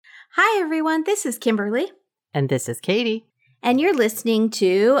Hi, everyone. This is Kimberly. And this is Katie. And you're listening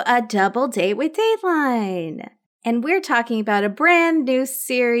to A Double Date with Dateline. And we're talking about a brand new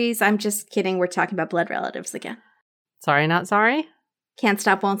series. I'm just kidding. We're talking about blood relatives again. Sorry, not sorry? Can't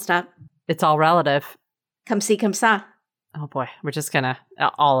stop, won't stop. It's all relative. Come see, come sa. Oh, boy. We're just going to,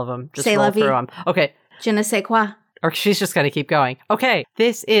 all of them, just C'est roll la vie. through them. Okay. Je ne sais quoi. Or she's just going to keep going. Okay.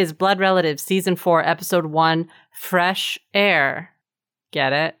 This is Blood Relatives, Season 4, Episode 1, Fresh Air.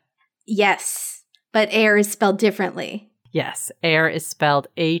 Get it? Yes, but air is spelled differently. Yes. Air is spelled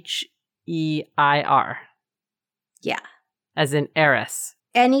H-E-I-R. Yeah. As in heiress.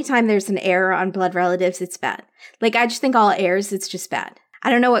 Anytime there's an error on blood relatives, it's bad. Like, I just think all errors, it's just bad.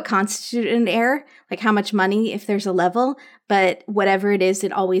 I don't know what constitutes an error, like how much money, if there's a level, but whatever it is,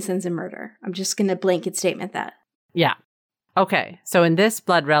 it always ends in murder. I'm just going to blanket statement that. Yeah. Okay. So in this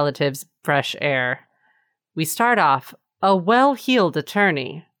Blood Relatives, Fresh Air, we start off a well-heeled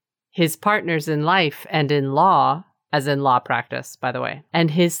attorney, his partners in life and in law, as in law practice, by the way,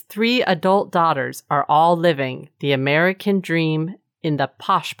 and his 3 adult daughters are all living the American dream in the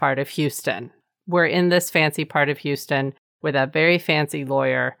posh part of Houston. We're in this fancy part of Houston with a very fancy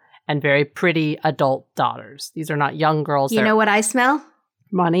lawyer and very pretty adult daughters. These are not young girls. You know what I smell?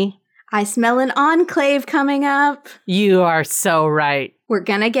 Money. I smell an enclave coming up. You are so right. We're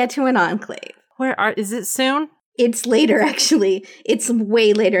gonna get to an enclave. Is it soon? It's later, actually. It's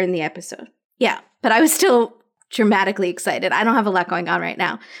way later in the episode. Yeah, but I was still dramatically excited. I don't have a lot going on right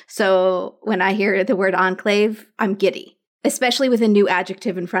now. So when I hear the word enclave, I'm giddy, especially with a new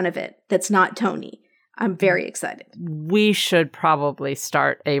adjective in front of it that's not Tony. I'm very excited. We should probably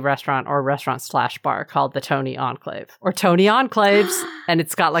start a restaurant or restaurant/bar called the Tony Enclave or Tony Enclaves. And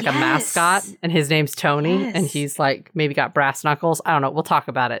it's got like a mascot and his name's Tony and he's like maybe got brass knuckles. I don't know. We'll talk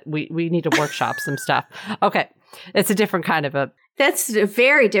about it. We need to workshop some stuff. Okay. It's a different kind of a... That's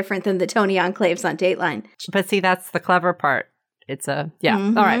very different than the Tony Enclaves on Dateline. But see, that's the clever part. It's a... Yeah.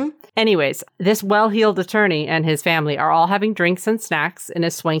 Mm-hmm. All right. Anyways, this well-heeled attorney and his family are all having drinks and snacks in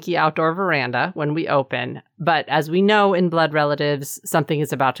a swanky outdoor veranda when we open. But as we know in Blood Relatives, something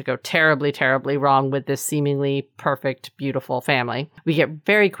is about to go terribly, terribly wrong with this seemingly perfect, beautiful family. We get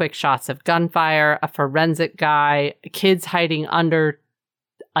very quick shots of gunfire, a forensic guy, kids hiding under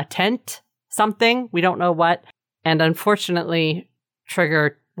a tent, something. We don't know what. And unfortunately,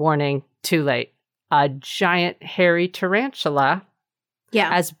 trigger warning, too late. A giant hairy tarantula.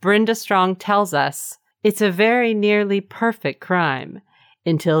 Yeah. As Brenda Strong tells us, it's a very nearly perfect crime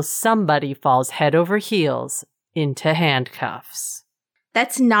until somebody falls head over heels into handcuffs.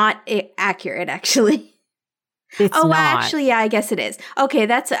 That's not accurate, actually. It's not. Actually, yeah, I guess it is. Okay,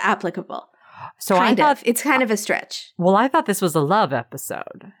 that's applicable. So it's kind of a stretch. Well, I thought this was a love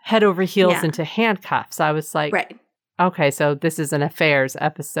episode. Head over heels into handcuffs. I was like, right. Okay, so this is an affairs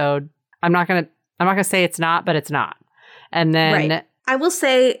episode. I'm not gonna say it's not, but it's not. And then right. I will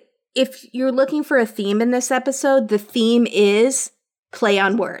say, if you're looking for a theme in this episode, the theme is play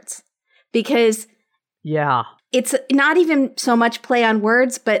on words. Because it's not even so much play on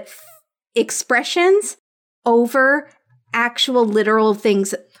words, but expressions over actual literal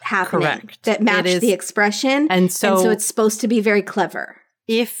things happening that match the expression. And so it's supposed to be very clever.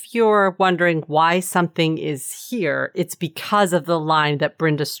 If you're wondering why something is here, it's because of the line that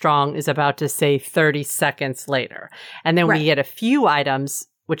Brenda Strong is about to say 30 seconds later. And then we get a few items,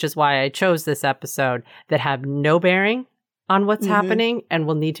 which is why I chose this episode, that have no bearing on what's happening and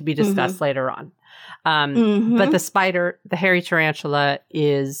will need to be discussed later on. But the hairy tarantula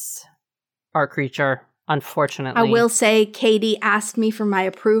is our creature, unfortunately. I will say Katie asked me for my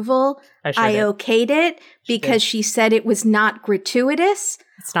approval. I okayed it because she said it was not gratuitous.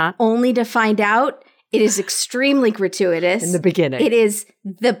 It's not. Only to find out it is extremely gratuitous. In the beginning. It is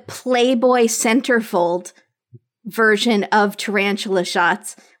the Playboy centerfold version of tarantula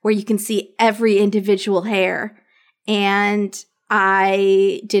shots where you can see every individual hair. And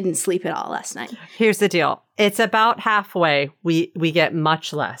I didn't sleep at all last night. Here's the deal. It's about halfway. We get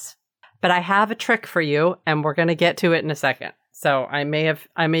much less. But I have a trick for you, and we're going to get to it in a second. So I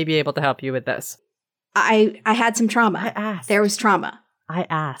may be able to help you with this. I had some trauma. I asked. There was trauma. I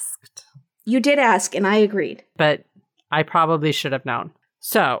asked. You did ask, and I agreed. But I probably should have known.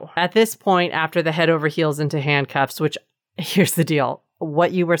 So at this point, after the head over heels into handcuffs, which here's the deal.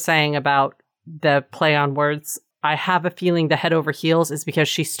 What you were saying about the play on words, I have a feeling the head over heels is because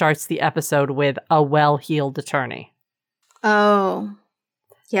she starts the episode with a well-heeled attorney. Oh,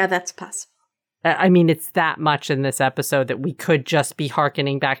 yeah, that's possible. I mean, it's that much in this episode that we could just be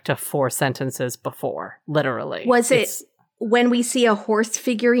hearkening back to 4 sentences before, literally. Was it when we see a horse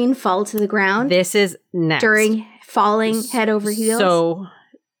figurine fall to the ground? This is next. During falling head over heels? So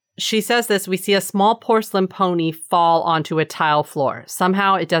she says this, we see a small porcelain pony fall onto a tile floor.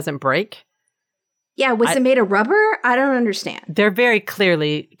 Somehow it doesn't break. Yeah, was it made of rubber? I don't understand. They're very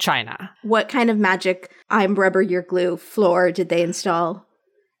clearly China. What kind of magic I'm rubber, you're glue floor did they install?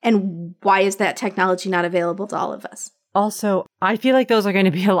 And why is that technology not available to all of us? Also, I feel like those are going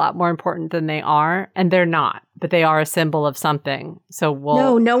to be a lot more important than they are, and they're not, but they are a symbol of something. So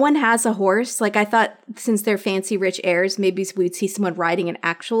No one has a horse. Like, I thought since they're fancy rich heirs, maybe we'd see someone riding an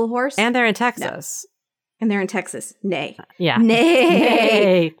actual horse. And they're in Texas. No. And they're in Texas. Nay. Yeah.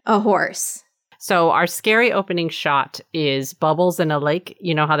 Nay. A horse. So our scary opening shot is bubbles in a lake.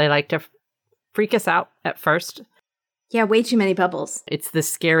 You know how they like to freak us out at first? Yeah, way too many bubbles. It's the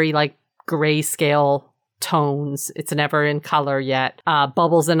scary, like, grayscale tones. It's never in color yet.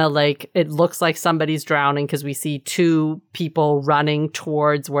 Bubbles in a lake. It looks like somebody's drowning because we see two people running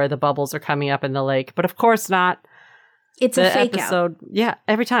towards where the bubbles are coming up in the lake. But of course not. It's a fake episode, out. Yeah,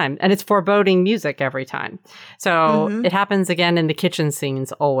 every time. And it's foreboding music every time. So it happens again in the kitchen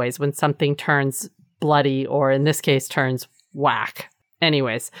scenes always when something turns bloody or in this case turns whack.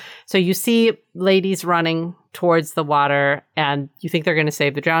 Anyways, so you see ladies running towards the water and you think they're going to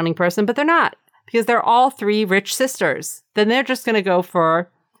save the drowning person, but they're not. Because they're all three rich sisters. Then they're just going to go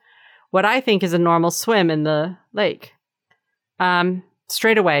for what I think is a normal swim in the lake.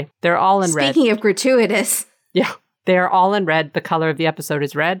 Straight away, they're all in red. Speaking of gratuitous. Yeah, they're all in red. The color of the episode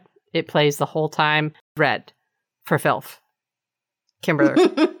is red. It plays the whole time red for filth. Kimberly,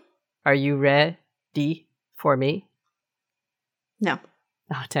 are you ready for me? No.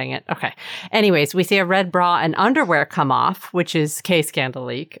 Oh, dang it. Okay. Anyways, we see a red bra and underwear come off, which is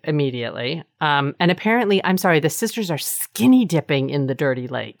K-Scandalique immediately. And apparently, I'm sorry, the sisters are skinny dipping in the dirty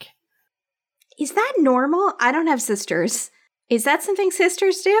lake. Is that normal? I don't have sisters. Is that something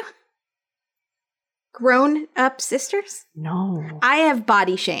sisters do? Grown-up sisters? No. I have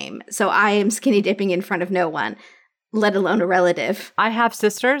body shame, so I am skinny dipping in front of no one, let alone a relative. I have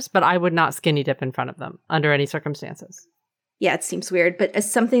sisters, but I would not skinny dip in front of them under any circumstances. Yeah, it seems weird, but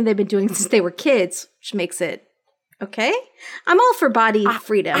it's something they've been doing since they were kids, which makes it okay. I'm all for body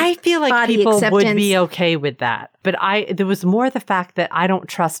freedom. I feel like body people acceptance. would be okay with that. But there was more the fact that I don't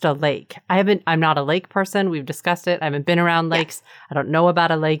trust a lake. I'm not a lake person. We've discussed it. I haven't been around lakes. Yeah. I don't know about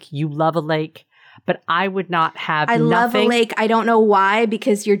a lake. You love a lake. But I would not have love a lake. I don't know why,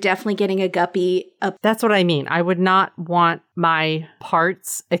 because you're definitely getting a guppy up. That's what I mean. I would not want my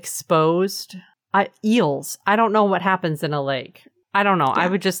parts exposed. Eels. I don't know what happens in a lake. I don't know.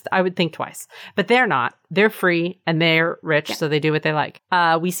 Yeah. I would think twice. But they're not. They're free and they're rich, so they do what they like.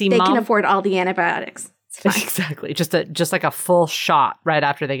 We see they can afford all the antibiotics. It's fine. Exactly. Just like a full shot right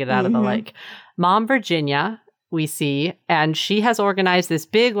after they get out of the lake. Mom Virginia, we see, and she has organized this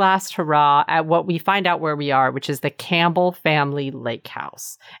big last hurrah at what we find out where we are, which is the Campbell family lake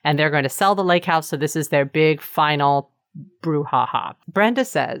house. And they're going to sell the lake house, so this is their big final brouhaha. Brenda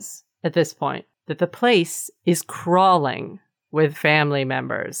says at this point that the place is crawling with family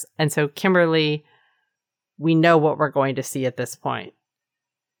members. And so, Kimberly, we know what we're going to see at this point.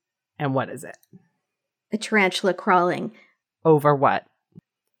 And what is it? A tarantula crawling. Over what?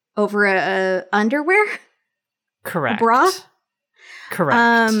 Over a underwear? Correct. A bra?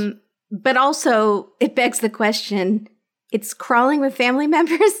 Correct. But also, it begs the question, it's crawling with family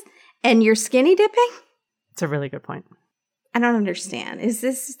members and you're skinny dipping? It's a really good point. I don't understand. Is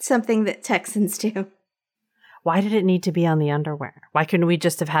this something that Texans do? Why did it need to be on the underwear? Why couldn't we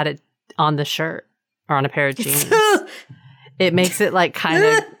just have had it on the shirt or on a pair of jeans? It makes it like kind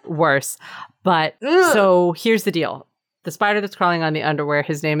of worse. But so here's the deal. The spider that's crawling on the underwear,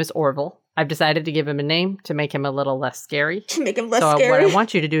 his name is Orville. I've decided to give him a name to make him a little less scary. To make him less scary. So what I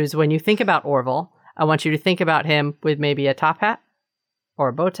want you to do is when you think about Orville, I want you to think about him with maybe a top hat or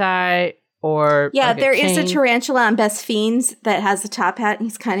a bow tie. Or there is a tarantula on Best Fiends that has a top hat and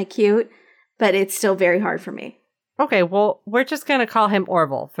he's kind of cute, but it's still very hard for me. Okay, well, we're just going to call him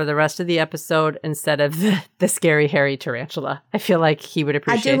Orville for the rest of the episode instead of the scary hairy tarantula. I feel like he would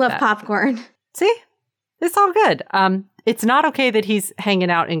appreciate that. I do love popcorn. See? It's all good. It's not okay that he's hanging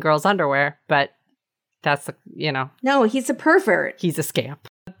out in girls' underwear, but that's, No, he's a pervert. He's a scamp.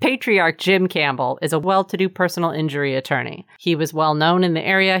 Patriarch Jim Campbell is a well-to-do personal injury attorney. He was well-known in the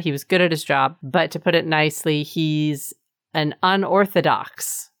area. He was good at his job. But to put it nicely, he's an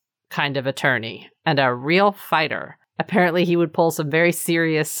unorthodox kind of attorney and a real fighter. Apparently, he would pull some very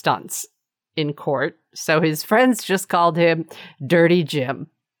serious stunts in court. So his friends just called him Dirty Jim.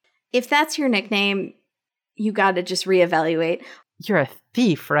 If that's your nickname, you got to just reevaluate. You're a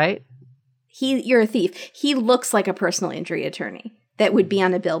thief, right? You're a thief. He looks like a personal injury attorney that would be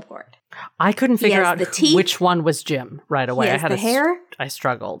on a billboard. I couldn't figure out which one was Jim right away. He has the hair. I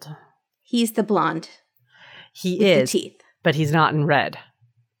struggled. He's the blonde. He is, the teeth. But he's not in red.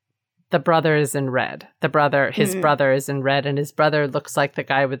 The brother is in red. His brother is in red, and his brother looks like the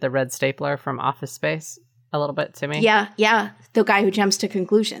guy with the red stapler from Office Space a little bit to me. Yeah. The guy who jumps to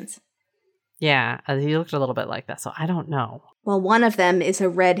conclusions. Yeah, he looked a little bit like that, so I don't know. Well, one of them is a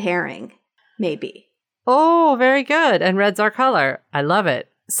red herring, maybe. Oh, very good. And red's our color. I love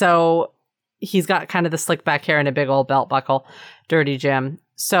it. So he's got kind of the slick back hair and a big old belt buckle. Dirty Jim.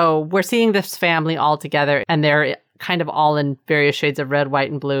 So we're seeing this family all together, and they're kind of all in various shades of red,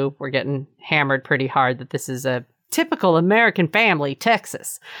 white, and blue. We're getting hammered pretty hard that this is a typical American family,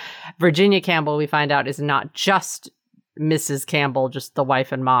 Texas. Virginia Campbell, we find out, is not just Mrs. Campbell, just the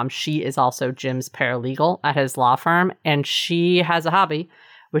wife and mom. She is also Jim's paralegal at his law firm, and she has a hobby,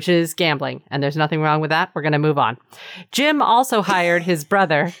 which is gambling. And there's nothing wrong with that. We're going to move on. Jim also hired his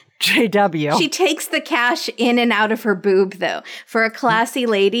brother, JW. She takes the cash in and out of her boob, though. For a classy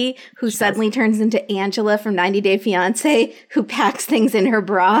lady who suddenly turns into Angela from 90 Day Fiancé, who packs things in her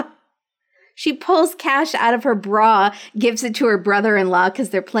bra. She pulls cash out of her bra, gives it to her brother-in-law because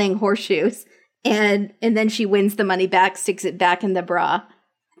they're playing horseshoes. And then she wins the money back, sticks it back in the bra.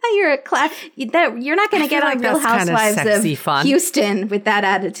 You're you're not going to get on Real Housewives of Houston with that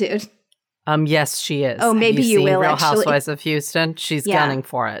attitude. Yes, she is. Oh, maybe you will. Real Housewives of Houston. She's gunning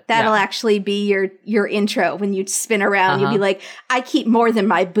for it. That'll actually be your intro when you spin around. You'll be like, I keep more than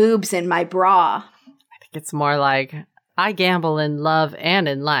my boobs in my bra. I think it's more like, I gamble in love and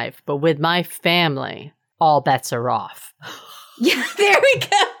in life, but with my family, all bets are off. Yeah, there we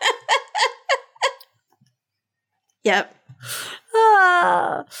go. Yep.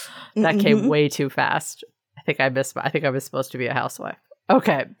 That came way too fast. I think I was supposed to be a housewife.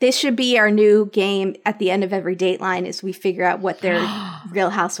 Okay. This should be our new game at the end of every Dateline is we figure out what their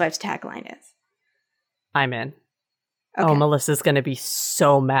Real Housewives tagline is. I'm in. Okay. Oh, Melissa's going to be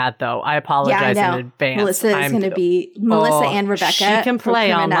so mad, though. I apologize in advance. Melissa is going to be Melissa and Rebecca. She can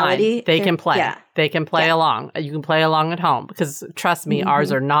play online. They can play. Yeah. They can play along. You can play along at home because trust me,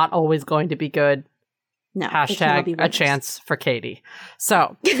 ours are not always going to be good. No. Hashtag a chance for Katie.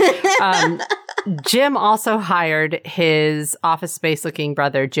 So, Jim also hired his Office Space looking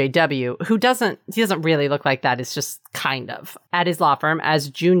brother, JW, who doesn't really look like that. It's just kind of at his law firm as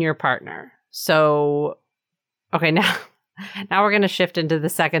junior partner. So, okay, now we're going to shift into the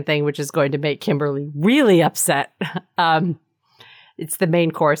second thing, which is going to make Kimberly really upset. It's the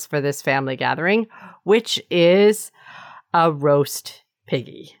main course for this family gathering, which is a roast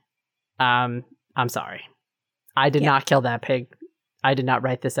piggy. I'm sorry. I did not kill that pig. I did not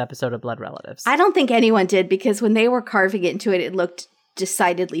write this episode of Blood Relatives. I don't think anyone did because when they were carving it into it, it looked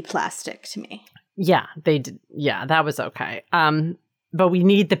decidedly plastic to me. Yeah, they did. Yeah, that was okay. But we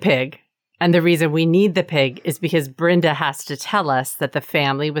need the pig. And the reason we need the pig is because Brenda has to tell us that the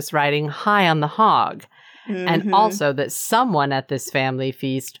family was riding high on the hog. Mm-hmm. And also that someone at this family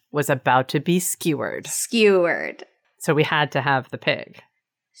feast was about to be skewered. So we had to have the pig.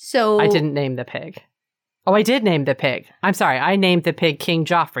 So I didn't name the pig. Oh, I did name the pig. I'm sorry. I named the pig King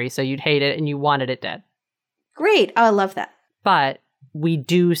Joffrey, so you'd hate it and you wanted it dead. Great. Oh, I love that. But we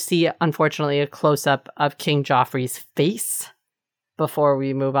do see, unfortunately, a close-up of King Joffrey's face before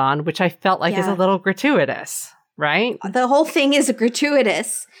we move on, which I felt like is a little gratuitous, right? The whole thing is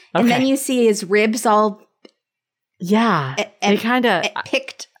gratuitous. Okay. And then you see his ribs all... Yeah. They kind of...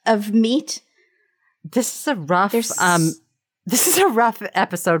 picked of meat. This is a rough... This is a rough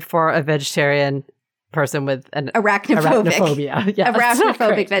episode for a vegetarian person with an arachnophobia. Yes,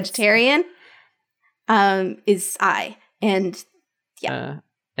 arachnophobic vegetarian is I. And and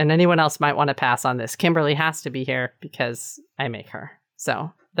anyone else might want to pass on this. Kimberly has to be here because I make her.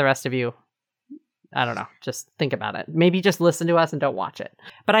 So the rest of you, I don't know, just think about it. Maybe just listen to us and don't watch it.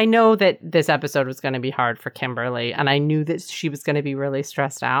 But I know that this episode was going to be hard for Kimberly, and I knew that she was going to be really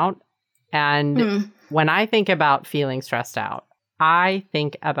stressed out. And when I think about feeling stressed out, I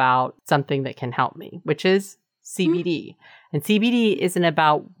think about something that can help me, which is CBD. And CBD isn't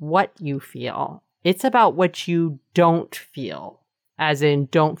about what you feel. It's about what you don't feel. As in,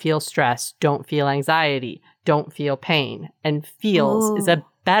 don't feel stress, don't feel anxiety, don't feel pain. And Feels is a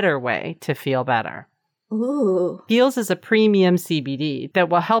better way to feel better. Ooh. Feels is a premium CBD that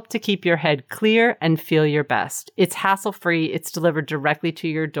will help to keep your head clear and feel your best. It's hassle-free. It's delivered directly to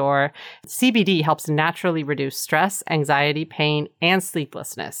your door. CBD helps naturally reduce stress, anxiety, pain, and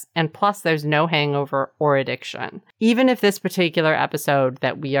sleeplessness. And plus, there's no hangover or addiction. Even if this particular episode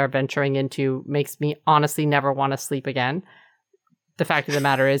that we are venturing into makes me honestly never want to sleep again, the fact of the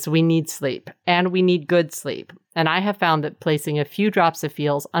matter is we need sleep, and we need good sleep. And I have found that placing a few drops of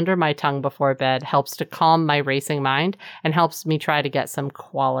Feels under my tongue before bed helps to calm my racing mind and helps me try to get some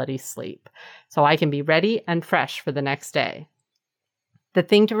quality sleep so I can be ready and fresh for the next day. The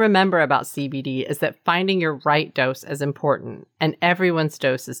thing to remember about CBD is that finding your right dose is important, and everyone's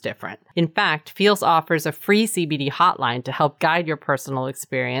dose is different. In fact, Feels offers a free CBD hotline to help guide your personal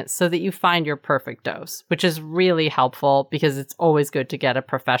experience so that you find your perfect dose, which is really helpful because it's always good to get a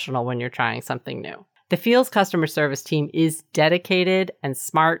professional when you're trying something new. The Feels customer service team is dedicated and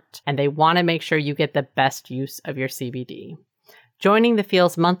smart, and they want to make sure you get the best use of your CBD. Joining the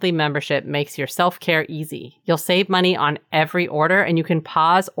Feels monthly membership makes your self-care easy. You'll save money on every order, and you can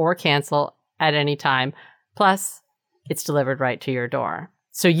pause or cancel at any time. Plus, it's delivered right to your door.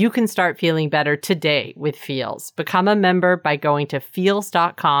 So you can start feeling better today with Feels. Become a member by going to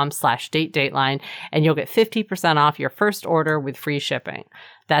feels.com/datedateline, and you'll get 50% off your first order with free shipping.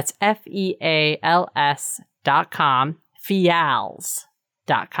 That's FEALS.com,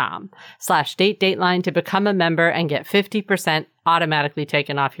 feals.com/datedateline to become a member and get 50% automatically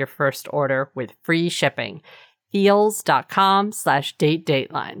taken off your first order with free shipping.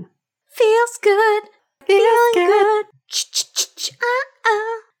 Feels.com/datedateline. Feels good. Feeling good.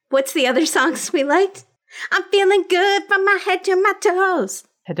 What's the other songs we liked? I'm feeling good from my head to my toes.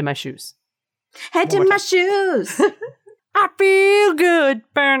 Head to my shoes. Head to my shoes. I feel good.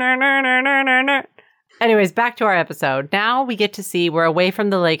 Anyways, back to our episode. Now we get to see we're away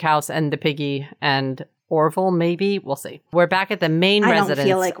from the lake house and the piggy and Orville, maybe. We'll see. We're back at the main residence. I don't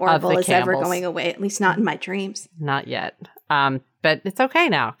feel like Orville is ever Campbells. going away, at least not in my dreams. Not yet. But it's okay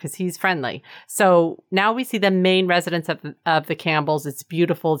now because he's friendly. So now we see the main residence of the Campbells. It's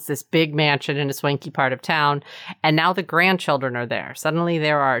beautiful. It's this big mansion in a swanky part of town. And now the grandchildren are there. Suddenly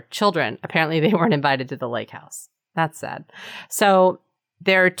there are children. Apparently they weren't invited to the lake house. That's sad. So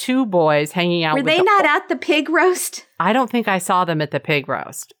there are two boys hanging out. Were they not at the pig roast? I don't think I saw them at the pig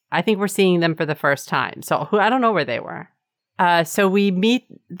roast. I think we're seeing them for the first time. So I don't know where they were. So we meet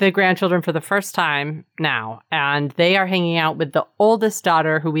the grandchildren for the first time now, and they are hanging out with the oldest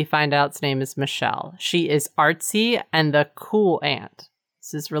daughter, who we find out's name is Michelle. She is artsy and the cool aunt.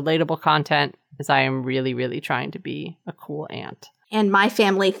 This is relatable content, as I am really, really trying to be a cool aunt. And my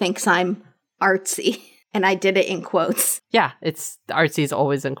family thinks I'm artsy, and I did it in quotes. Yeah, it's artsy is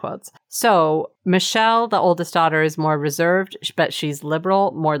always in quotes. So Michelle, the oldest daughter, is more reserved, but she's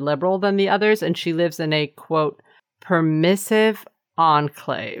liberal, more liberal than the others, and she lives in a, quote, permissive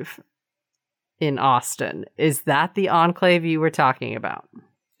enclave in Austin. Is that the enclave you were talking about?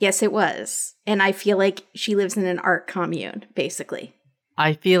 Yes, it was. And I feel like she lives in an art commune, basically.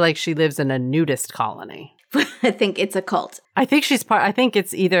 I feel like she lives in a nudist colony. I think it's a cult. I think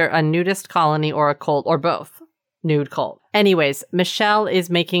it's either a nudist colony or a cult or both. Nude cult. Anyways, Michelle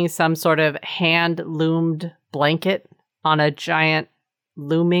is making some sort of hand-loomed blanket on a giant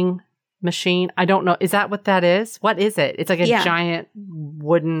looming machine. I don't know. Is that what that is? What is it? It's like a giant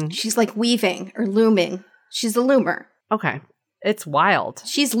wooden... She's like weaving or looming. She's a loomer. Okay. It's wild.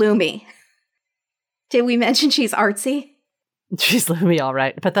 She's loomy. Did we mention she's artsy? She's loomy, all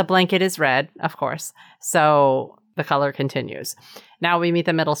right. But the blanket is red, of course. So the color continues. Now we meet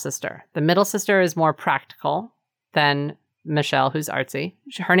the middle sister. The middle sister is more practical than Michelle, who's artsy.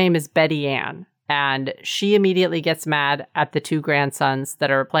 Her name is Betty Ann. And she immediately gets mad at the two grandsons that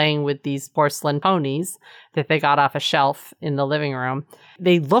are playing with these porcelain ponies that they got off a shelf in the living room.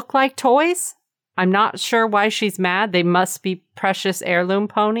 They look like toys. I'm not sure why she's mad. They must be precious heirloom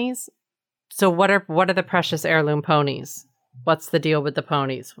ponies. So what are the precious heirloom ponies? What's the deal with the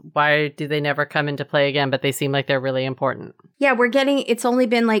ponies? Why do they never come into play again, but they seem like they're really important? Yeah, it's only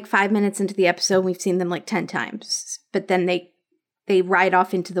been like 5 minutes into the episode. We've seen them like 10 times. But then they ride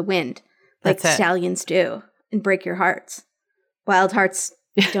off into the wind. Like stallions do, and break your hearts. Wild hearts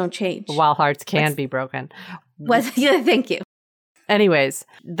don't change. Wild hearts can be broken. Yeah, thank you. Anyways,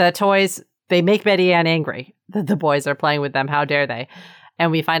 the toys, they make Betty Ann angry. The boys are playing with them. How dare they?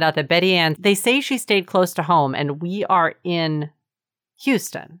 And we find out that Betty Ann, they say she stayed close to home, and we are in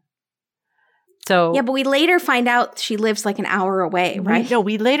Houston. So yeah, but we later find out she lives like an hour away, right?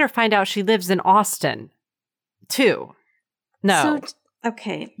 We later find out she lives in Austin, too. No.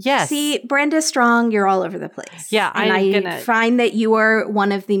 Okay. Yes. See, Brenda Strong, you're all over the place. Yeah, and I find that you are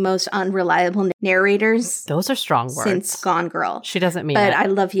one of the most unreliable narrators. Those are strong words. Since Gone Girl. She doesn't mean it. But I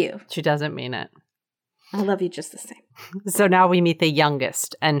love you. She doesn't mean it. I love you just the same. So now we meet the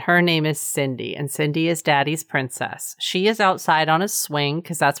youngest, and her name is Cindy, and Cindy is Daddy's princess. She is outside on a swing,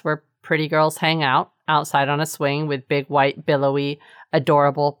 because that's where pretty girls hang out, outside on a swing with big, white, billowy,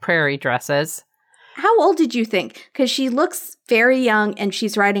 adorable prairie dresses. How old did you think? Because she looks very young and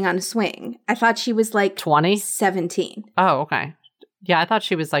she's riding on a swing. I thought she was like 20? 17. Oh, okay. Yeah, I thought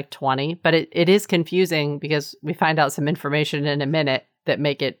she was like 20, but it is confusing because we find out some information in a minute that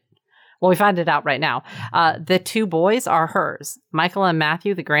make it, well, we find it out right now. The two boys are hers, Michael and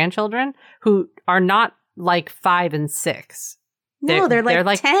Matthew, the grandchildren, who are not like 5 and 6. No, they're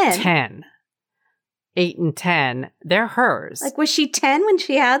like 10. 10. 8 and 10. They're hers. Like, was she 10 when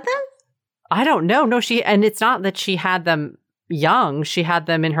she had them? I don't know. No, and it's not that she had them young. She had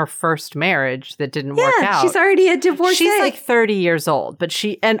them in her first marriage that didn't work out. She's already a divorcee. She's like 30 years old, but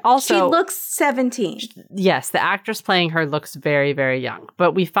she looks 17. Yes, the actress playing her looks very, very young.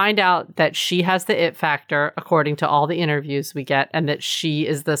 But we find out that she has the it factor, according to all the interviews we get, and that she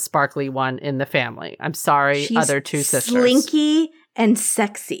is the sparkly one in the family. I'm sorry, She's other two sisters. Slinky and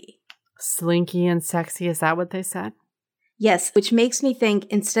sexy. Slinky and sexy, is that what they said? Yes, which makes me think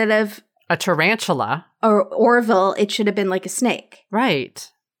instead of a tarantula or Orville, it should have been like a snake.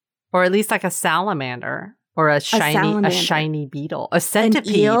 Right. Or at least like a salamander or a shiny beetle. A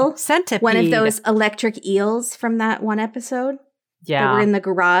centipede. An eel? Centipede. One of those electric eels from that one episode. Yeah. That were in the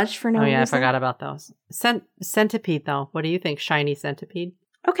garage for no reason. Oh, yeah, I forgot about those. Centipede, though. What do you think? Shiny centipede?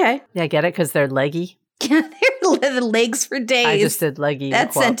 Okay. Yeah, get it? Because they're leggy? Yeah, they're the legs for days. I just did leggy.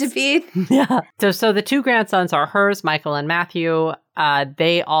 That's centipede. Yeah. So the two grandsons are hers, Michael and Matthew.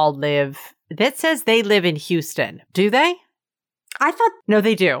 They all live... That says they live in Houston. Do they? I thought... No,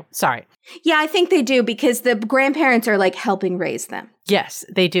 they do. Sorry. Yeah, I think they do because the grandparents are like helping raise them. Yes,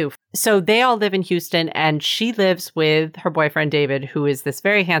 they do. So they all live in Houston, and she lives with her boyfriend, David, who is this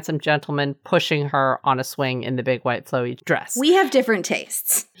very handsome gentleman pushing her on a swing in the big white flowy dress. We have different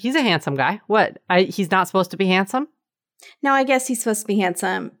tastes. He's a handsome guy. What? He's not supposed to be handsome? No, I guess he's supposed to be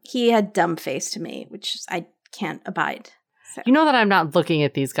handsome. He had dumb face to me, which I can't abide. So. You know that I'm not looking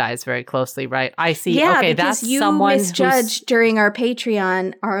at these guys very closely, right? I see. Yeah, okay, because that's you someone misjudged during our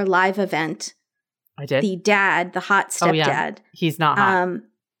Patreon, our live event. I did. The dad, the hot stepdad. Oh, yeah. He's not hot.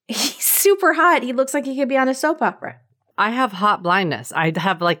 He's super hot. He looks like he could be on a soap opera. I have hot blindness. I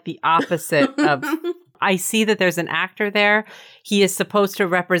have like the opposite of. I see that there's an actor there. He is supposed to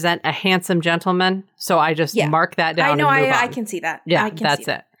represent a handsome gentleman, so I just mark that down. I know. I can see that. Yeah, I can that's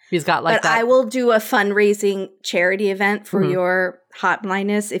see it. He's got like but that. I will do a fundraising charity event for your hot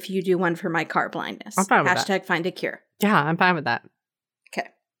blindness if you do one for my car blindness. I'm fine with that. #find a cure. Yeah, I'm fine with that. Okay.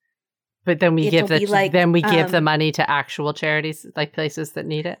 But then we give the money to actual charities, like places that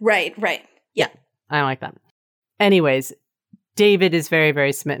need it. Right. Yeah. I don't like that. Anyways, David is very,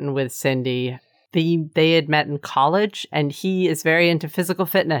 very smitten with Cindy. They had met in college, and he is very into physical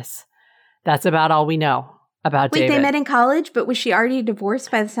fitness. That's about all we know about David. Wait, they met in college, but was she already divorced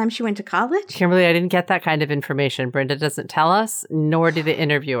by the time she went to college? Kimberly, I didn't get that kind of information. Brenda doesn't tell us, nor do the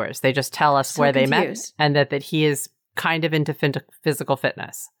interviewers. They just tell us where they met and that he is kind of into physical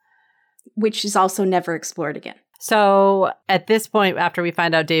fitness. Which is also never explored again. So at this point, after we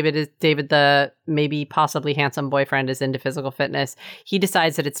find out David, the maybe possibly handsome boyfriend, is into physical fitness, he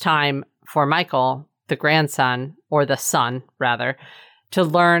decides that it's time for Michael, the grandson, or the son, rather, to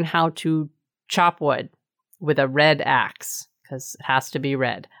learn how to chop wood with a red axe, because it has to be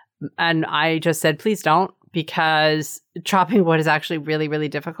red. And I just said, please don't, because chopping wood is actually really, really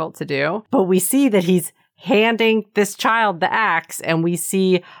difficult to do. But we see that he's handing this child the axe, and we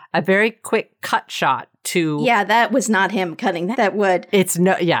see a very quick cut shot to... Yeah, that was not him cutting that wood. It's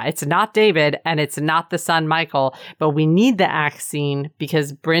not David, and it's not the son Michael, but we need the axe scene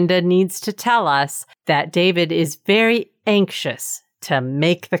because Brenda needs to tell us that David is very anxious to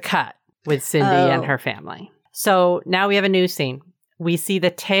make the cut with Cindy and her family. So now we have a new scene. We see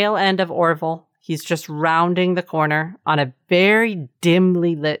the tail end of Orville. He's just rounding the corner on a very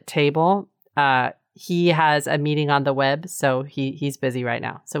dimly lit table. He has a meeting on the web, so he's busy right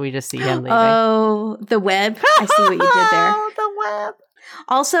now. So we just see him leaving. Oh, the web. I see what you did there. Oh, the web.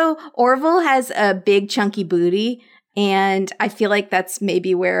 Also, Orville has a big chunky booty, and I feel like that's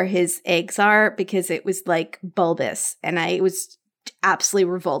maybe where his eggs are because it was like bulbous, and I was absolutely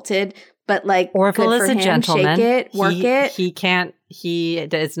revolted. But like, Orville is a gentleman. Shake it, work it. He can't. He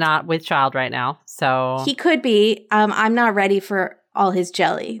is not with child right now, so he could be. I'm not ready for all his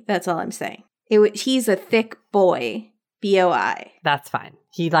jelly. That's all I'm saying. He's a thick boy. BOI. That's fine.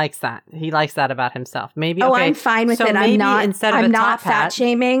 He likes that. He likes that about himself. Maybe. Oh, okay. I'm fine with it. I'm not fat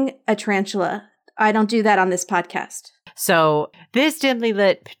shaming a tarantula. I don't do that on this podcast. So this dimly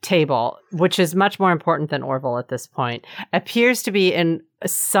lit table, which is much more important than Orville at this point, appears to be in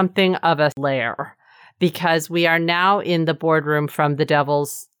something of a lair because we are now in the boardroom from The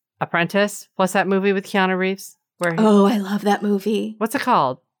Devil's Apprentice. What's that movie with Keanu Reeves? I love that movie. What's it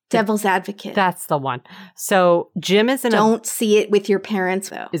called? Devil's advocate. That's the one. So Jim is in Don't see it with your parents,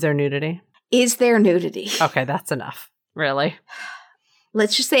 though. Is there nudity? Is there nudity? Okay, that's enough. Really?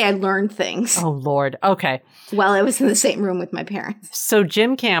 Let's just say I learned things. Oh, Lord. Okay. While I was in the same room with my parents. So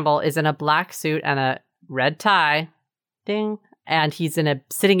Jim Campbell is in a black suit and a red tie. Ding. And he's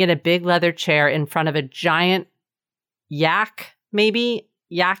sitting in a big leather chair in front of a giant yak, maybe?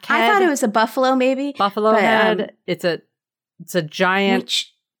 Yak head? I thought it was a buffalo, maybe. Buffalo head. It's a giant,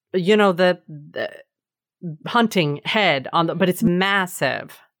 the hunting head but it's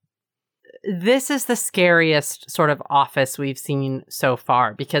massive. This is the scariest sort of office we've seen so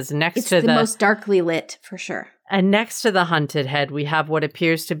far because it's the most darkly lit for sure. And next to the hunted head, we have what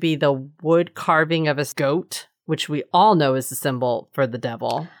appears to be the wood carving of a goat, which we all know is the symbol for the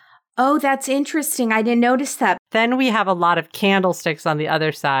devil. Oh, that's interesting. I didn't notice that. Then we have a lot of candlesticks on the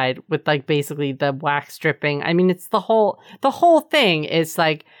other side with like basically the wax dripping. I mean, it's the whole thing is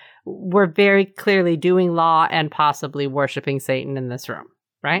like we're very clearly doing law and possibly worshiping Satan in this room,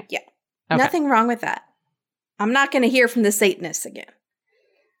 right? Yeah. Okay. Nothing wrong with that. I'm not going to hear from the Satanists again.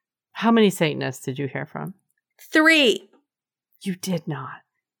 How many Satanists did you hear from? 3. You did not.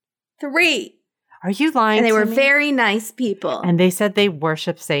 3. Are you lying to me? And they were very nice people. And they said they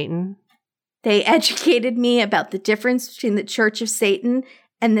worship Satan? They educated me about the difference between the Church of Satan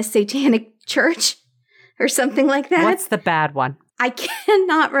and the Satanic Church or something like that. What's the bad one? I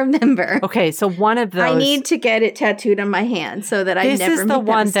cannot remember. Okay, so one of those... I need to get it tattooed on my hand so that I never make that mistake again. This is the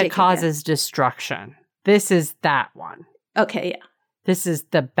one that causes destruction. This is that one. Okay, yeah. This is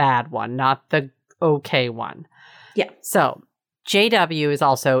the bad one, not the okay one. Yeah. So, JW is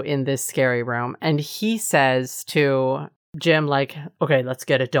also in this scary room, and he says to Jim, like, okay, let's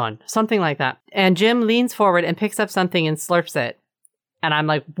get it done. Something like that. And Jim leans forward and picks up something and slurps it. And I'm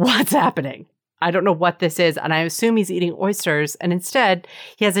like, what's happening? I don't know what this is. And I assume he's eating oysters. And instead,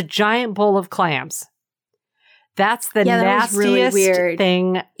 he has a giant bowl of clams. That's the nastiest really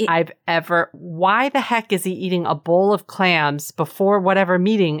thing I've ever... Why the heck is he eating a bowl of clams before whatever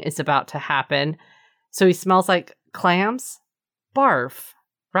meeting is about to happen? So he smells like clams? Barf,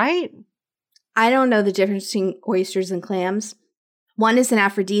 right? I don't know the difference between oysters and clams. One is an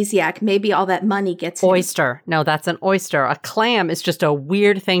aphrodisiac. Maybe all that money gets oyster. No, that's an oyster. A clam is just a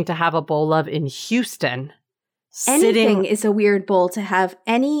weird thing to have a bowl of in Houston. Anything is a weird bowl to have.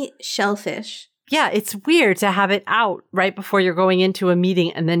 Any shellfish. Yeah, it's weird to have it out right before you're going into a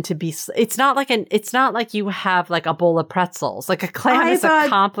meeting and then to be... It's not like you have like a bowl of pretzels. Like a clam is a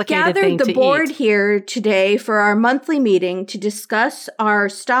complicated thing to eat. Gathered the board here today for our monthly meeting to discuss our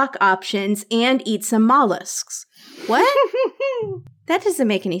stock options and eat some mollusks. What? That doesn't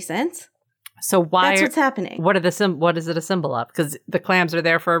make any sense. So that's what's happening. What is it a symbol of? Because the clams are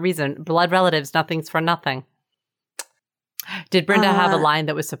there for a reason. Blood relatives, nothing's for nothing. Did Brenda have a line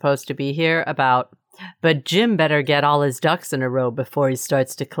that was supposed to be here about, but Jim better get all his ducks in a row before he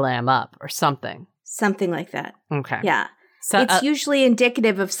starts to clam up or something? Something like that. Okay. Yeah. So, it's usually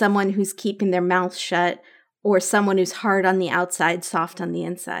indicative of someone who's keeping their mouth shut or someone who's hard on the outside, soft on the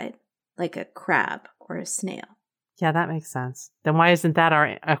inside, like a crab or a snail. Yeah, that makes sense. Then why isn't that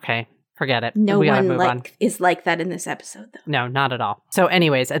our... Okay, forget it. No one is like that in this episode, though. No, not at all. So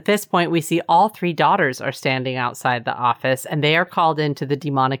anyways, at this point, we see all 3 daughters are standing outside the office, and they are called into the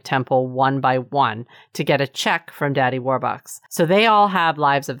demonic temple one by one to get a check from Daddy Warbucks. So they all have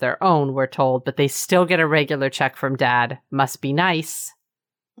lives of their own, we're told, but they still get a regular check from Dad. Must be nice.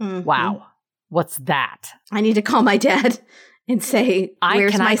 Mm-hmm. Wow. What's that? I need to call my dad and say,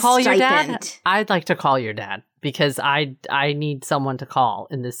 where's my stipend? Your dad? I'd like to call your dad. Because I need someone to call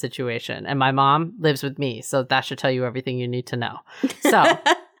in this situation. And my mom lives with me, so that should tell you everything you need to know. So,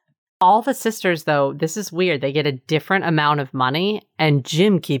 all the sisters, though, this is weird. They get a different amount of money, and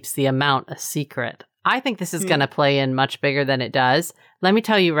Jim keeps the amount a secret. I think this is going to play in much bigger than it does. Let me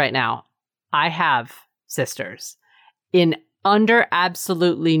tell you right now, I have sisters. Under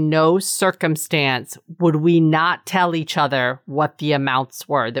absolutely no circumstance would we not tell each other what the amounts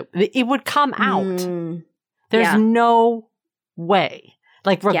were. That it would come out. There's no way.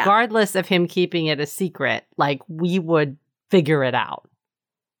 Like, regardless of him keeping it a secret, like, we would figure it out.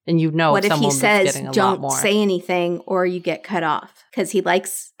 And what if he says, don't say anything or you get cut off? Because he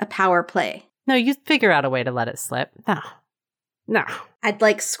likes a power play. No, you figure out a way to let it slip. No.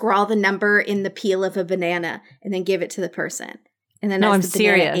 I'd scrawl the number in the peel of a banana and then give it to the person. And then as the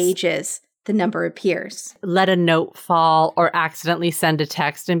banana ages, the number appears. Let a note fall or accidentally send a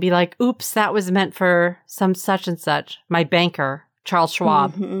text and be like, oops, that was meant for some such and such. My banker, Charles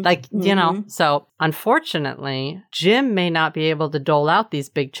Schwab. You know. So unfortunately, Jim may not be able to dole out these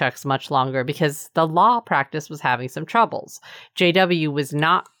big checks much longer because the law practice was having some troubles. JW was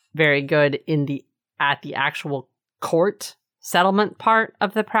not very good at the actual court settlement part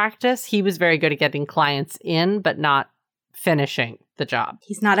of the practice. He was very good at getting clients in, but not finishing the job.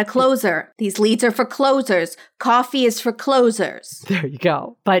 He's not a closer. These leads are for closers. Coffee is for closers. There you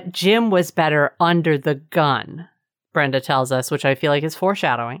go. But Jim was better under the gun, Brenda tells us, which I feel like is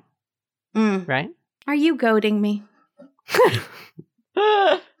foreshadowing. Right? Are you goading me?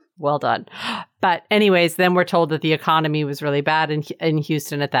 Well done. But anyways, then we're told that the economy was really bad in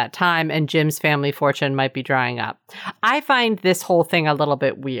Houston at that time, and Jim's family fortune might be drying up. I find this whole thing a little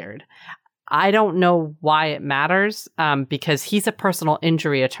bit weird. I don't know why it matters, because he's a personal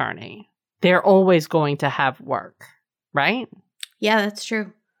injury attorney. They're always going to have work, right? Yeah, that's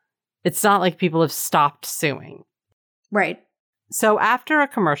true. It's not like people have stopped suing. Right. So after a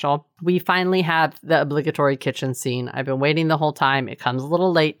commercial, we finally have the obligatory kitchen scene. I've been waiting the whole time. It comes a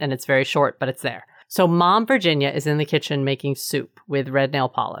little late and it's very short, but it's there. So Mom Virginia is in the kitchen making soup with red nail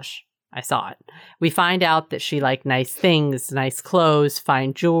polish. I saw it. We find out that she liked nice things, nice clothes,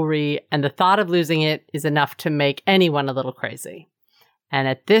 fine jewelry, and the thought of losing it is enough to make anyone a little crazy. And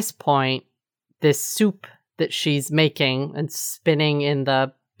at this point, this soup that she's making and spinning in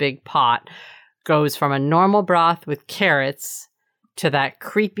the big pot goes from a normal broth with carrots to that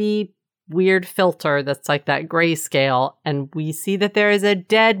creepy, weird filter that's like that grayscale, and we see that there is a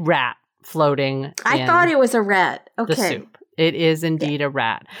dead rat floating. I thought it was a rat. Okay. The soup. It is indeed a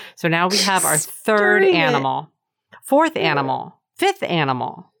rat. So now we have our third animal, fourth animal, fifth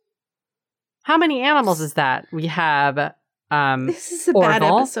animal. How many animals is that? We have this is a bad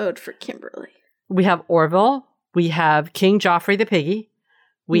episode for Kimberly. We have Orville. We have King Joffrey the piggy.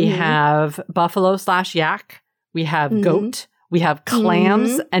 We have buffalo/yak. We have goat. We have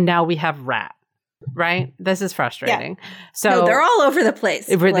clams, and now we have rat, right? This is frustrating. Yeah. So no, they're all over the place.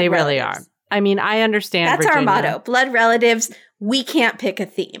 They really are. I mean, I understand That's Virginia. Our motto. Blood relatives, we can't pick a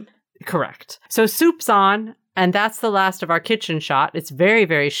theme. Correct. So soup's on, and that's the last of our kitchen shot. It's very,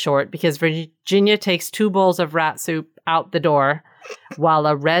 very short because Virginia takes 2 bowls of rat soup out the door while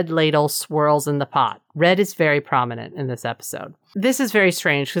a red ladle swirls in the pot. Red is very prominent in this episode. This is very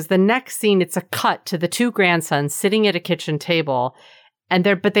strange because the next scene, it's a cut to the 2 grandsons sitting at a kitchen table, and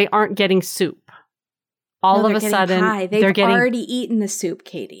they aren't getting soup. All of a sudden, pie. They've already eaten the soup,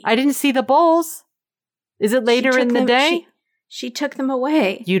 Katie. I didn't see the bowls. Is it later in the day? She took them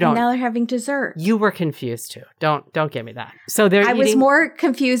away. You don't. And now they're having dessert. You were confused too. Don't give me that. So I was more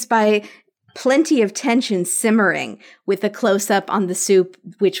confused by plenty of tension simmering with a close-up on the soup,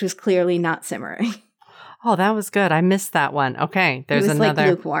 which was clearly not simmering. Oh, that was good. I missed that one. Okay, there's another.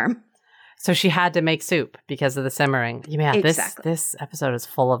 Like lukewarm. So she had to make soup because of the simmering. Yeah, exactly. This episode is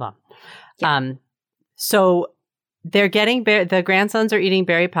full of them. Yeah. So they're getting the grandsons are eating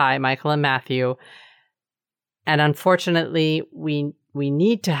berry pie, Michael and Matthew, and unfortunately, we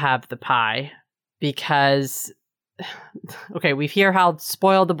need to have the pie because. Okay, we hear how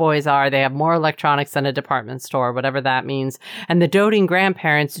spoiled the boys are. They have more electronics than a department store, whatever that means. And the doting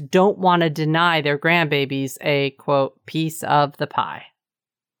grandparents don't want to deny their grandbabies a, quote, piece of the pie.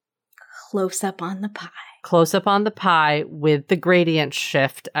 Close up on the pie. Close up on the pie with the gradient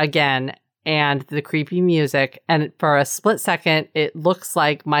shift again and the creepy music. And for a split second, it looks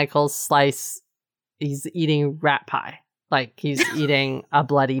like Michael's slice, he's eating rat pie. Like he's eating a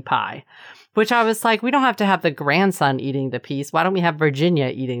bloody pie. Which I was like, we don't have to have the grandson eating the piece. Why don't we have Virginia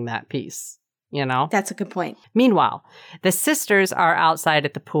eating that piece? You know? That's a good point. Meanwhile, the sisters are outside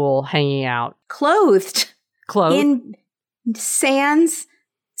at the pool hanging out. Clothed. In sands,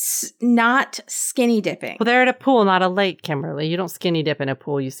 not skinny dipping. Well, they're at a pool, not a lake, Kimberly. You don't skinny dip in a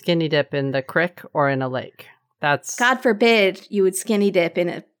pool. You skinny dip in the creek or in a lake. That's... God forbid you would skinny dip in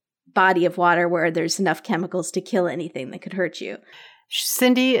a body of water where there's enough chemicals to kill anything that could hurt you.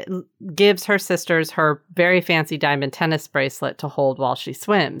 Cindy gives her sisters her very fancy diamond tennis bracelet to hold while she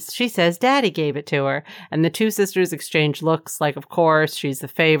swims. She says Daddy gave it to her. And the 2 sisters exchange looks like, of course, she's the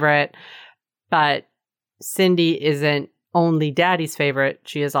favorite. But Cindy isn't only Daddy's favorite.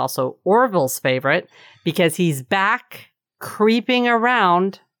 She is also Orville's favorite because he's back creeping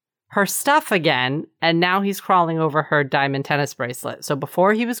around her stuff again. And now he's crawling over her diamond tennis bracelet. So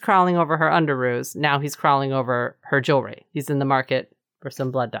before he was crawling over her underoos, now he's crawling over her jewelry. He's in the market for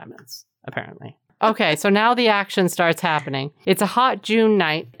some blood diamonds, apparently. Okay, so now the action starts happening. It's a hot June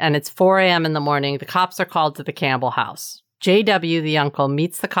night, and it's 4 a.m. in the morning. The cops are called to the Campbell house. JW, the uncle,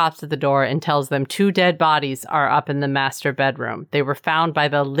 meets the cops at the door and tells them 2 dead bodies are up in the master bedroom. They were found by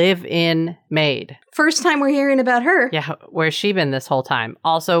the live-in maid. First time we're hearing about her. Yeah, where's she been this whole time?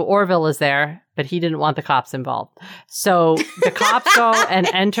 Also, Orville is there, but he didn't want the cops involved. So the cops go and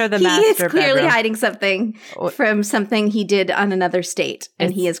enter the master bedroom. He is clearly hiding something from something he did on another state,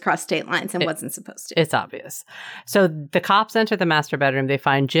 and he has crossed state lines and wasn't supposed to. It's obvious. So the cops enter the master bedroom. They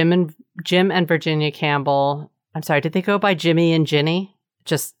find Jim and Virginia Campbell. I'm sorry, did they go by Jimmy and Ginny?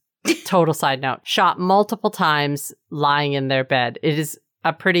 Just total side note. Shot multiple times, lying in their bed. It is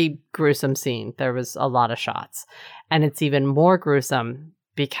a pretty gruesome scene. There was a lot of shots. And it's even more gruesome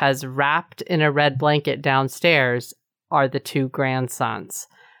because wrapped in a red blanket downstairs are the 2 grandsons.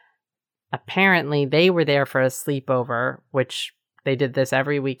 Apparently, they were there for a sleepover, which they did this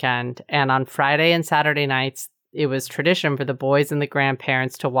every weekend. And on Friday and Saturday nights, it was tradition for the boys and the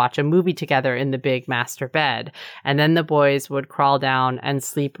grandparents to watch a movie together in the big master bed. And then the boys would crawl down and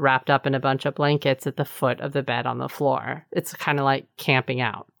sleep wrapped up in a bunch of blankets at the foot of the bed on the floor. It's kind of like camping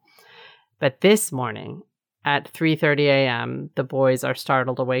out. But this morning at 3:30 a.m., the boys are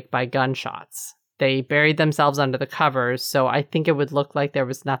startled awake by gunshots. They buried themselves under the covers, so I think it would look like there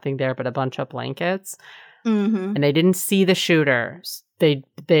was nothing there but a bunch of blankets. Mm-hmm. And they didn't see the shooters. They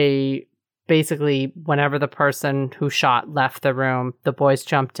basically, whenever the person who shot left the room, the boys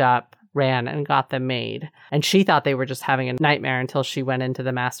jumped up, ran, and got the maid. And she thought they were just having a nightmare until she went into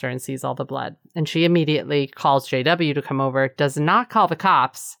the master and sees all the blood. And she immediately calls JW to come over, does not call the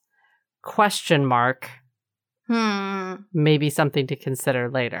cops, ? Maybe something to consider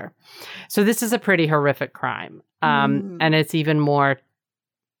later. So this is a pretty horrific crime. And it's even more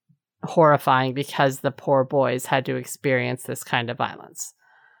horrifying because the poor boys had to experience this kind of violence.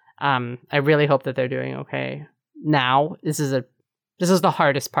 I really hope that they're doing okay now. This is the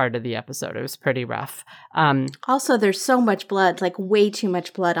hardest part of the episode. It was pretty rough. Also, there's so much blood, like way too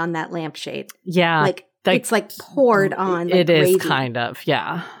much blood on that lampshade. Yeah. Like it's like poured on. Like it is gravy. Kind of,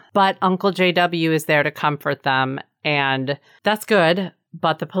 yeah. But Uncle JW is there to comfort them, and that's good.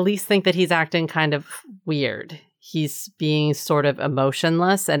 But the police think that he's acting kind of weird. He's being sort of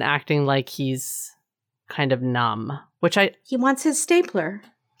emotionless and acting like he's kind of numb, He wants his stapler.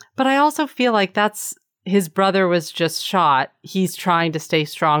 But I also feel like his brother was just shot. He's trying to stay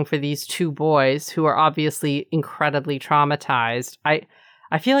strong for these 2 boys who are obviously incredibly traumatized.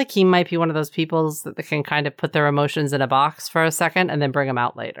 I feel like he might be one of those people that can kind of put their emotions in a box for a second and then bring them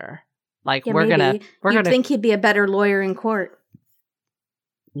out later. Like, yeah, You'd think he'd be a better lawyer in court.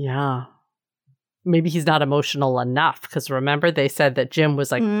 Yeah. Maybe he's not emotional enough, because remember they said that Jim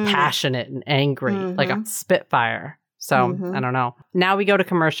was like passionate and angry, like a Spitfire. So I don't know. Now we go to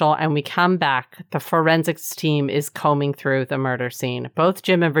commercial and we come back. The forensics team is combing through the murder scene. Both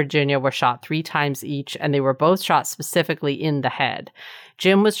Jim and Virginia were shot 3 times each, and they were both shot specifically in the head.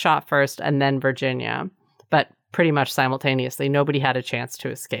 Jim was shot first and then Virginia, but pretty much simultaneously. Nobody had a chance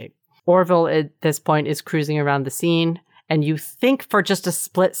to escape. Orville at this point is cruising around the scene, and you think for just a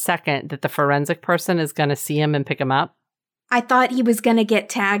split second that the forensic person is going to see him and pick him up. I thought he was going to get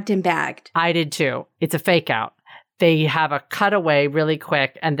tagged and bagged. I did too. It's a fake out. They have a cutaway really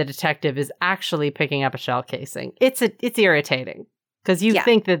quick, and the detective is actually picking up a shell casing. It's irritating because you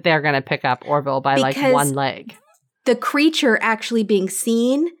think that they're going to pick up Orville by like one leg. The creature actually being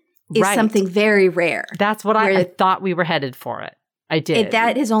seen is something very rare. That's what I thought we were headed for it. I did.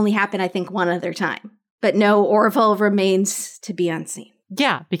 That has only happened, I think, one other time. But no, Orville remains to be unseen.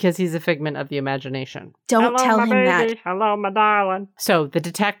 Yeah, because he's a figment of the imagination. Don't tell him that. Hello, my darling. So the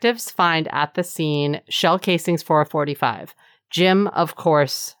detectives find at the scene shell casings for a .45. Jim, of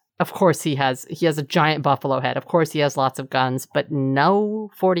course he has a giant buffalo head. Of course he has lots of guns, but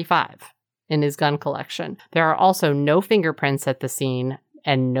no .45 in his gun collection. There are also no fingerprints at the scene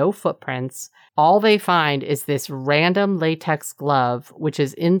and no footprints. All they find is this random latex glove, which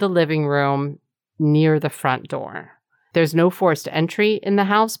is in the living room near the front door. There's no forced entry in the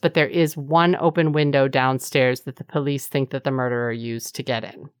house, but there is one open window downstairs that the police think that the murderer used to get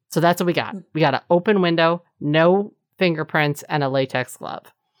in. So that's what we got. We got an open window, no fingerprints, and a latex glove.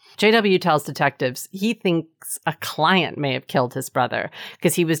 JW tells detectives he thinks a client may have killed his brother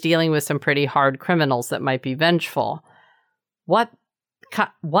because he was dealing with some pretty hard criminals that might be vengeful. What?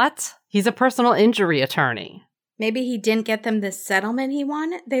 He's a personal injury attorney. Maybe he didn't get them the settlement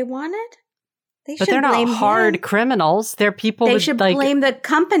they wanted? But they're not hard criminals. They're people They should blame the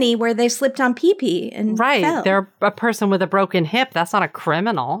company where they slipped on pee-pee and fell. They're a person with a broken hip. That's not a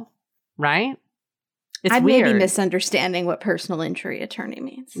criminal, right? It's I weird. may be misunderstanding what personal injury attorney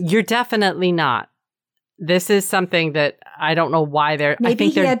means. You're definitely not. This is something that I don't know why they're... Maybe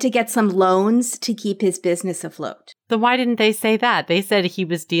he had to get some loans to keep his business afloat. Then why didn't they say that? They said he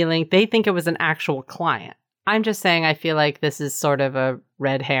was dealing, they think it was an actual client. I'm just saying I feel like this is sort of a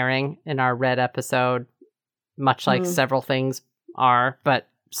red herring in our red episode, much like several things are, but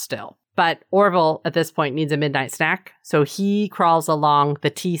still. But Orville at this point needs a midnight snack, so he crawls along the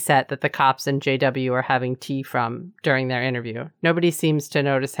tea set that the cops and JW are having tea from during their interview. Nobody seems to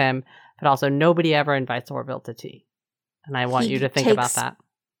notice him, but also nobody ever invites Orville to tea. And I want you to think about that.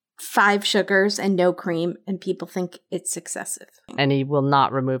 5 sugars and no cream, and people think it's excessive. And he will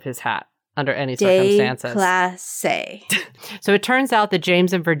not remove his hat under any circumstances. Déclassé. So it turns out that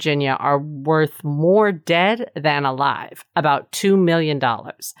James and Virginia are worth more dead than alive, about $2 million.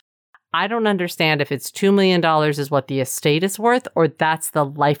 I don't understand if it's $2 million is what the estate is worth, or that's the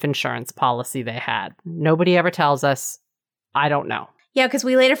life insurance policy they had. Nobody ever tells us. I don't know. Yeah, because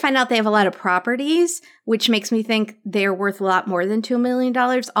we later find out they have a lot of properties, which makes me think they're worth a lot more than $2 million.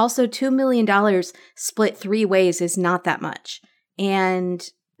 Also, $2 million split 3 ways is not that much. And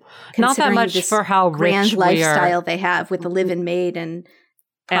not that much for how grand rich lifestyle they have with the live-in maid and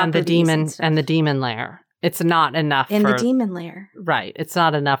the demon and the demon lair. It's not enough for the demon lair. Right. It's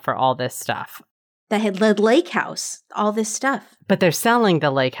not enough for all this stuff. The lake house, all this stuff. But they're selling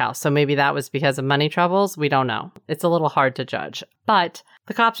the lake house, so maybe that was because of money troubles. We don't know. It's a little hard to judge. But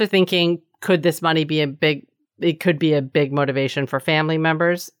the cops are thinking, could this money be it could be a big motivation for family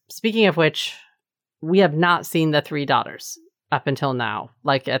members? Speaking of which, we have not seen the 3 daughters up until now.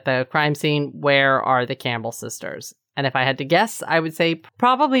 Like at the crime scene, where are the Campbell sisters? And if I had to guess, I would say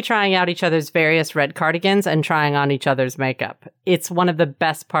probably trying out each other's various red cardigans and trying on each other's makeup. It's one of the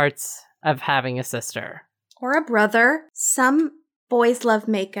best parts of having a sister. Or a brother. Some boys love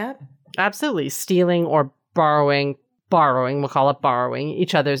makeup. Absolutely. Stealing or borrowing, we'll call it borrowing,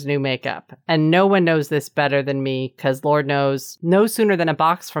 each other's new makeup. And no one knows this better than me, because Lord knows, no sooner than a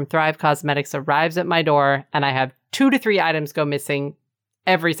box from Thrive Cosmetics arrives at my door, and I have 2 to 3 items go missing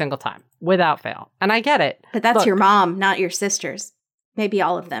every single time, without fail. And I get it. But that's your mom, not your sisters. Maybe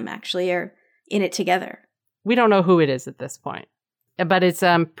all of them actually are in it together. We don't know who it is at this point. But it's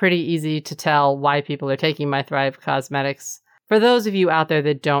pretty easy to tell why people are taking my Thrive Cosmetics. For those of you out there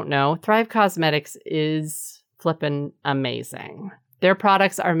that don't know, Thrive Cosmetics is flippin' amazing. Their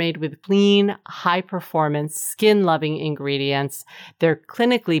products are made with clean, high-performance, skin-loving ingredients. Their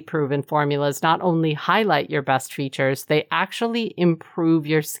clinically proven formulas not only highlight your best features, they actually improve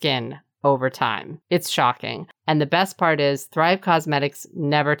your skin over time. It's shocking. And the best part is Thrive Cosmetics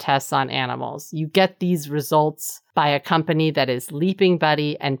never tests on animals. You get these results by a company that is Leaping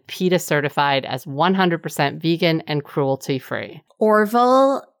Buddy and PETA certified as 100% vegan and cruelty-free.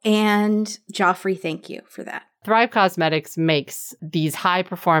 Orville and Joffrey, thank you for that. Thrive Cosmetics makes these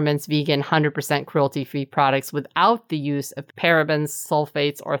high-performance vegan 100% cruelty-free products without the use of parabens,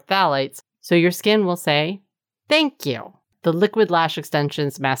 sulfates, or phthalates, so your skin will say, thank you. The Liquid Lash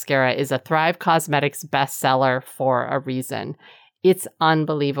Extensions Mascara is a Thrive Cosmetics bestseller for a reason. It's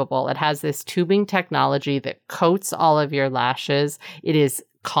unbelievable. It has this tubing technology that coats all of your lashes. It is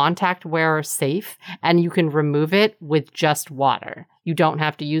contact wearer safe, and you can remove it with just water. You don't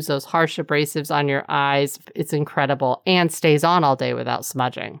have to use those harsh abrasives on your eyes. It's incredible and stays on all day without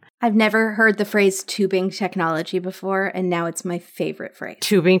smudging. I've never heard the phrase tubing technology before, and now it's my favorite phrase.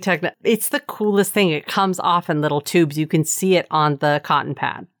 Tubing technology. It's the coolest thing. It comes off in little tubes. You can see it on the cotton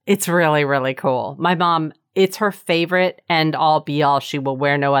pad. It's really, really cool. My mom, it's her favorite and all be all. She will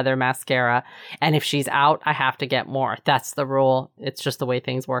wear no other mascara. And if she's out, I have to get more. That's the rule. It's just the way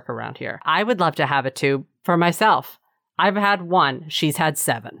things work around here. I would love to have a tube for myself. I've had 1. She's had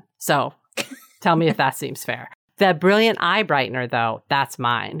 7. So tell me if that seems fair. The Brilliant Eye Brightener, though, that's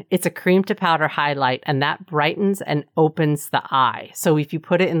mine. It's a cream to powder highlight, and that brightens and opens the eye. So if you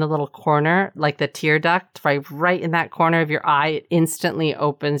put it in the little corner, like the tear duct, right in that corner of your eye, it instantly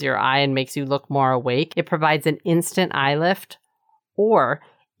opens your eye and makes you look more awake. It provides an instant eye lift. Or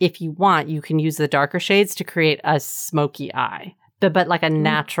if you want, you can use the darker shades to create a smoky eye. But like a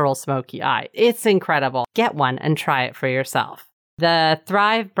natural smoky eye. It's incredible. Get one and try it for yourself. The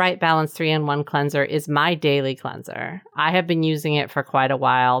Thrive Bright Balance 3-in-1 cleanser is my daily cleanser. I have been using it for quite a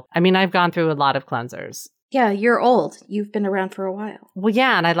while. I mean, I've gone through a lot of cleansers. Yeah, you're old. You've been around for a while. Well,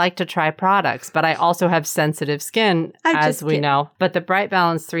 yeah, and I like to try products, but I also have sensitive skin, as we know. But the Bright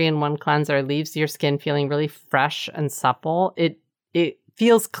Balance 3-in-1 cleanser leaves your skin feeling really fresh and supple. It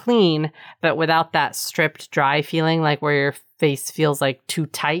feels clean, but without that stripped, dry feeling, like where your face feels like too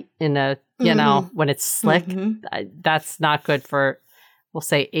tight in a, you know, when it's slick. That's not good for, we'll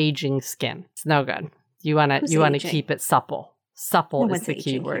say, aging skin. It's no good. You want to keep it supple. Supple is the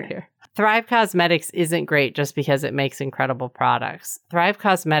key word here. Thrive Causemetics isn't great just because it makes incredible products. Thrive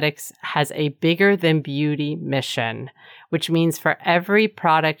Causemetics has a bigger than beauty mission, which means for every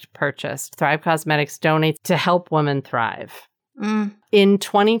product purchased, Thrive Causemetics donates to help women thrive. In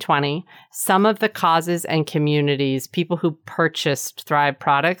 2020, some of the causes and communities people who purchased Thrive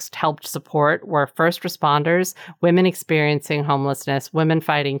products helped support were first responders, women experiencing homelessness, women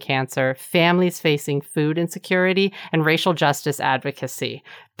fighting cancer, families facing food insecurity, and racial justice advocacy.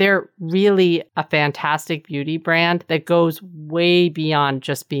 They're really a fantastic beauty brand that goes way beyond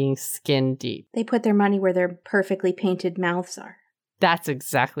just being skin deep. They put their money where their perfectly painted mouths are. That's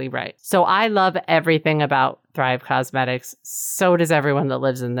exactly right. So I love everything about Thrive Causemetics. So does everyone that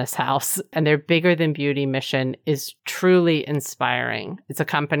lives in this house. And their bigger than beauty mission is truly inspiring. It's a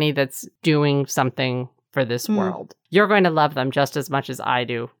company that's doing something for this world. You're going to love them just as much as I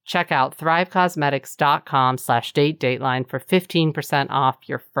do. Check out thrivecosmetics.com/datedateline for 15% off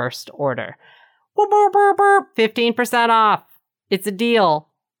your first order. 15% off. It's a deal.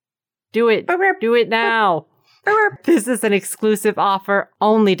 Do it. Do it now. This is an exclusive offer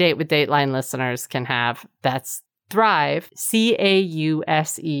only Date with Dateline listeners can have. That's Thrive,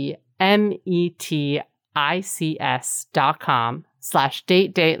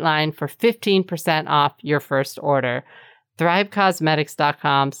 CAUSEMETICS.com/datedateline for 15% off your first order.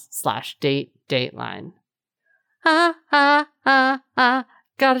 ThriveCosmetics.com/datedateline.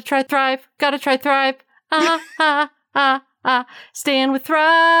 Gotta try Thrive. Gotta try Thrive. Stand with Thrive.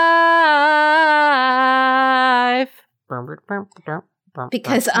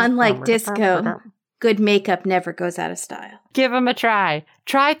 Because unlike disco, good makeup never goes out of style. Give them a try.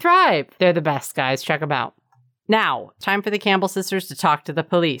 Try Thrive. They're the best, guys. Check them out. Now, time for the Campbell sisters to talk to the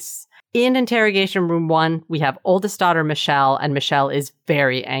police. In interrogation room 1, we have oldest daughter Michelle, and Michelle is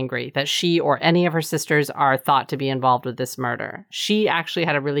very angry that she or any of her sisters are thought to be involved with this murder. She actually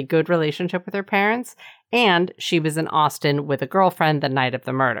had a really good relationship with her parents, and she was in Austin with a girlfriend the night of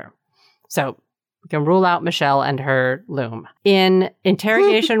the murder. So we can rule out Michelle and her loom. In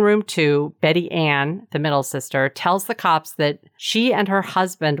interrogation room 2, Betty Ann, the middle sister, tells the cops that she and her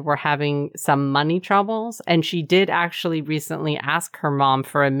husband were having some money troubles, and she did actually recently ask her mom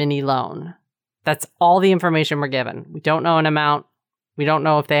for a mini loan. That's all the information we're given. We don't know an amount. We don't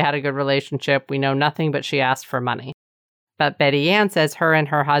know if they had a good relationship. We know nothing, but she asked for money. But Betty Ann says her and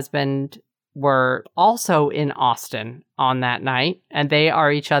her husband were also in Austin on that night, and they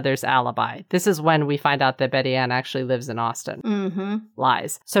are each other's alibi. This is when we find out that Betty Ann actually lives in Austin.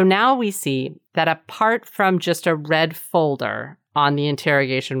 Lies. So now we see that apart from just a red folder on the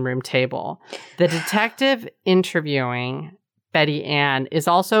interrogation room table, the detective interviewing Betty Ann is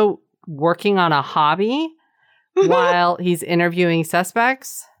also working on a hobby while he's interviewing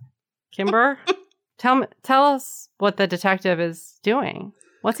suspects. Kimber, tell us what the detective is doing.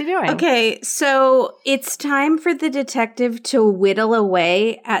 What's he doing? Okay, so it's time for the detective to whittle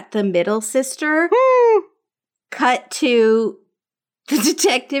away at the middle sister. Cut to the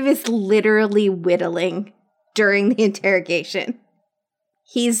detective is literally whittling during the interrogation.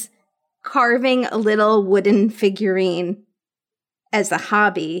 He's carving a little wooden figurine as a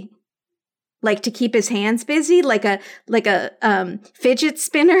hobby, like to keep his hands busy, like a fidget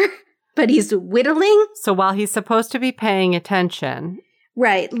spinner, but he's whittling. So while he's supposed to be paying attention.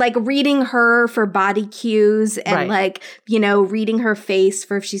 Right, like reading her for body cues and like, you know, reading her face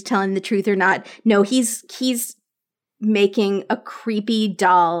for if she's telling the truth or not. No, he's making a creepy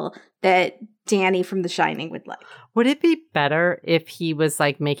doll that Danny from The Shining would like. Would it be better if he was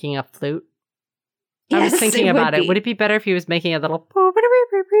like making a flute? Yes, I was thinking about it. Would it be better if he was making a little...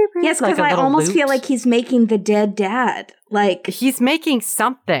 Yes, because I almost feel like he's making the dead dad. Like he's making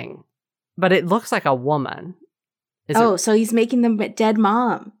something, but it looks like a woman. So he's making them dead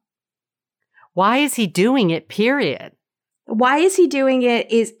mom. Why is he doing it, period? Why is he doing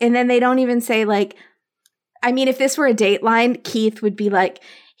it and then they don't even say like, I mean, if this were a Dateline, Keith would be like,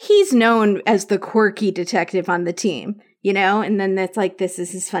 he's known as the quirky detective on the team, you know? And then that's like, this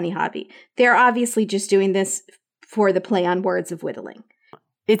is his funny hobby. They're obviously just doing this for the play on words of whittling.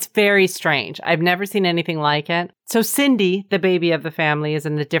 It's very strange. I've never seen anything like it. So Cindy, the baby of the family, is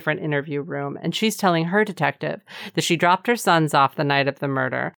in a different interview room, and she's telling her detective that she dropped her sons off the night of the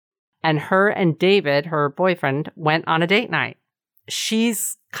murder, and her and David, her boyfriend, went on a date night.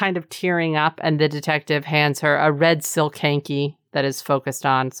 She's kind of tearing up, and the detective hands her a red silk hanky that is focused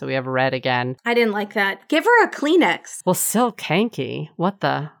on, so we have red again. I didn't like that. Give her a Kleenex. Well, silk hanky? What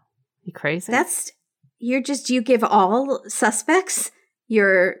the? You crazy? You give all suspects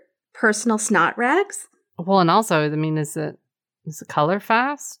your personal snot rags? Well, and also, I mean, is it color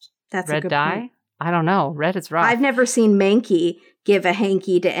fast? That's red a good dye? point. I don't know. Red is rough. I've never seen Mankey give a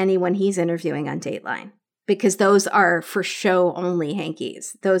hanky to anyone he's interviewing on Dateline because those are for show only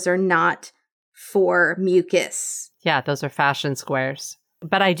hankies. Those are not for mucus. Yeah, those are fashion squares.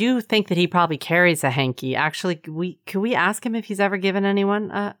 But I do think that he probably carries a hanky. Actually, could we ask him if he's ever given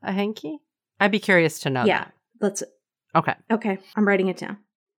anyone a hanky? I'd be curious to know. Yeah, that. Okay. Okay, I'm writing it down.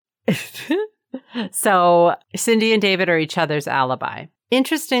 So Cindy and David are each other's alibi.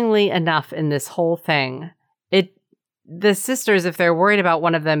 Interestingly enough, in this whole thing, the sisters, if they're worried about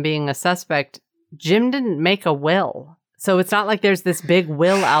one of them being a suspect, Jim didn't make a will. So it's not like there's this big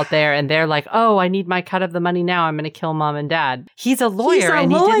will out there and they're like, oh, I need my cut of the money now. I'm going to kill mom and dad. He's a lawyer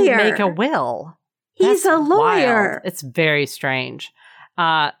and he didn't make a will. He's a lawyer. Wild. It's very strange.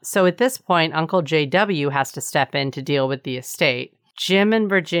 So at this point, Uncle J.W. has to step in to deal with the estate. Jim and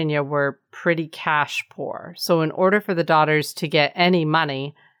Virginia were pretty cash poor. So in order for the daughters to get any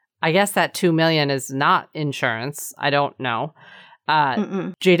money, I guess that $2 million is not insurance. I don't know.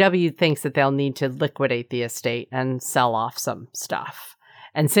 JW thinks that they'll need to liquidate the estate and sell off some stuff.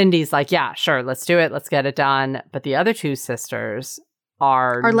 And Cindy's like, yeah, sure, let's do it. Let's get it done. But the other two sisters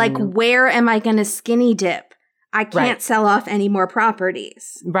are like, where am I going to skinny dip? I can't sell off any more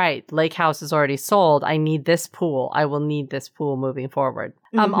properties. Right. Lake House is already sold. I need this pool. I will need this pool moving forward.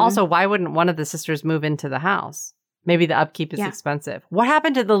 Also, why wouldn't one of the sisters move into the house? Maybe the upkeep is expensive. What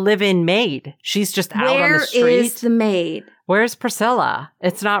happened to the live-in maid? She's just out on the street. Where is the maid? Where's Priscilla?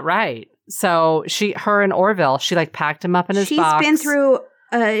 It's not right. So her and Orville, she like packed him up in his box. She's been through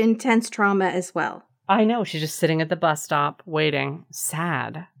intense trauma as well. I know. She's just sitting at the bus stop waiting.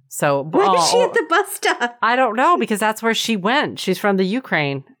 Sad. So why is she at the bus stop? I don't know, because that's where she went. She's from the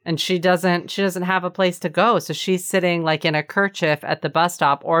Ukraine and she doesn't have a place to go. So she's sitting like in a kerchief at the bus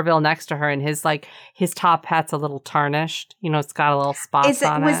stop, Orville next to her, and his top hat's a little tarnished. You know, it's got a little spots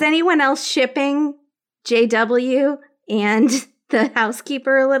on it. Was anyone else shipping JW and the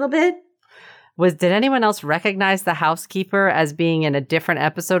housekeeper a little bit? Did anyone else recognize the housekeeper as being in a different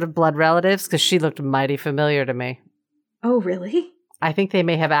episode of Blood Relatives? Because she looked mighty familiar to me. Oh, really? I think they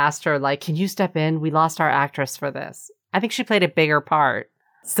may have asked her, like, can you step in? We lost our actress for this. I think she played a bigger part.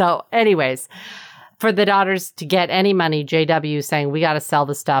 So anyways, for the daughters to get any money, JW saying, we got to sell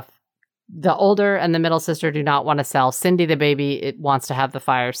the stuff. The older and the middle sister do not want to sell. Cindy, the baby, wants to have the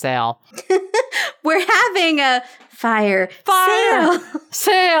fire sale. We're having a fire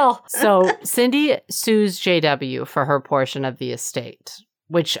sale. So Cindy sues JW for her portion of the estate,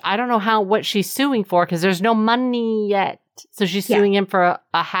 which I don't know what she's suing for because there's no money yet. So she's suing him for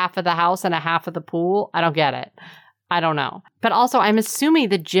a half of the house and a half of the pool. I don't get it. I don't know. But also, I'm assuming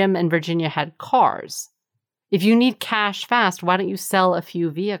that Jim and Virginia had cars. If you need cash fast, why don't you sell a few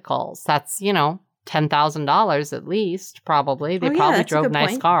vehicles? That's, $10,000 at least, probably. They probably drove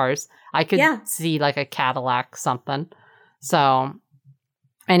nice cars. I could see like a Cadillac something. So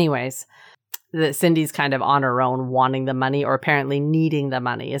anyways, Cindy's kind of on her own wanting the money, or apparently needing the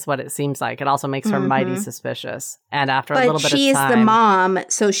money is what it seems like. It also makes her mighty suspicious. And after a little bit of time... But she's the mom,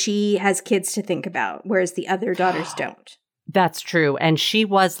 so she has kids to think about, whereas the other daughters don't. That's true. And she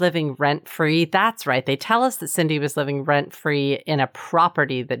was living rent-free. That's right. They tell us that Cindy was living rent-free in a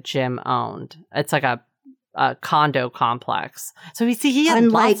property that Jim owned. It's like a condo complex. So we see he had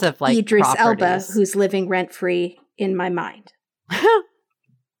lots of like Idris properties. Elba, who's living rent-free in my mind.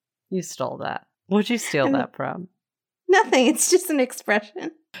 You stole that. Where'd you steal that from? Nothing. It's just an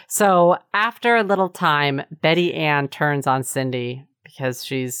expression. So after a little time, Betty Ann turns on Cindy because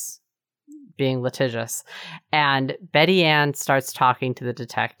she's being litigious. And Betty Ann starts talking to the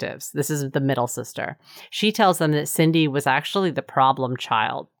detectives. This is the middle sister. She tells them that Cindy was actually the problem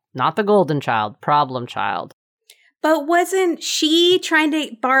child. Not the golden child, problem child. But wasn't she trying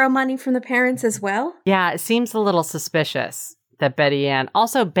to borrow money from the parents as well? Yeah, it seems a little suspicious. That Betty Ann.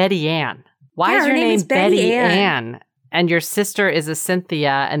 Also, Betty Ann. Why is your name Betty Ann? And your sister is a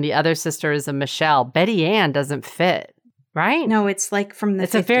Cynthia and the other sister is a Michelle. Betty Ann doesn't fit, right? No, it's like from the 50s.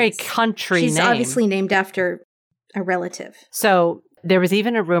 It's a very country name. She's obviously named after a relative. So there was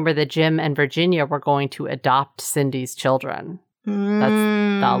even a rumor that Jim and Virginia were going to adopt Cindy's children.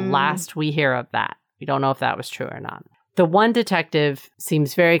 That's the last we hear of that. We don't know if that was true or not. The one detective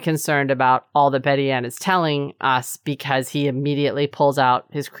seems very concerned about all that Betty Ann is telling us because he immediately pulls out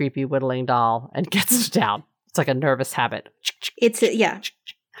his creepy whittling doll and gets it down. It's like a nervous habit. He's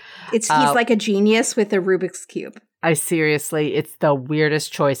like a genius with a Rubik's Cube. It's the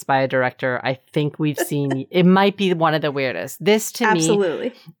weirdest choice by a director I think we've seen. It might be one of the weirdest. This to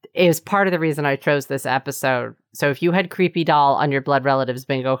me is part of the reason I chose this episode. So if you had creepy doll on your Blood Relatives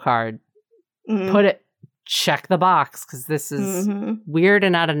bingo card, check the box because this is weird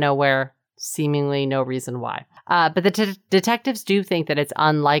and out of nowhere, Seemingly no reason why. But the detectives do think that it's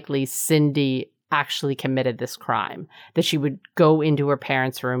unlikely Cindy actually committed this crime, that she would go into her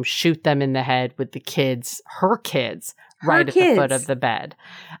parents' room, shoot them in the head with the kids, her kids, right at the foot of the bed.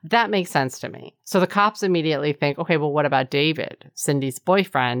 That makes sense to me. So the cops immediately think, okay, well, what about David, Cindy's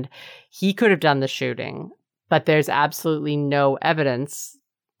boyfriend? He could have done the shooting, but there's absolutely no evidence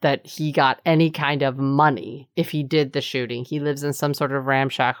that he got any kind of money if he did the shooting. He lives in some sort of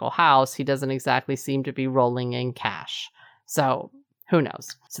ramshackle house. He doesn't exactly seem to be rolling in cash. So who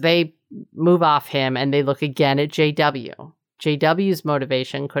knows? So they move off him and they look again at JW. JW's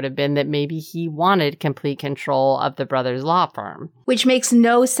motivation could have been that maybe he wanted complete control of the brothers' law firm. Which makes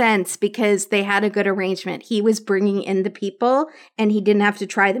no sense because they had a good arrangement. He was bringing in the people and he didn't have to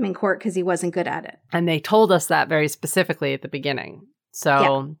try them in court because he wasn't good at it. And they told us that very specifically at the beginning.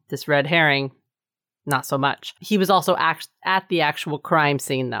 So This red herring, not so much. He was also at the actual crime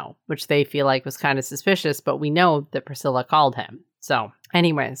scene, though, which they feel like was kind of suspicious, but we know that Priscilla called him. So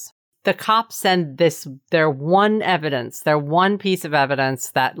anyways, the cops send their one piece of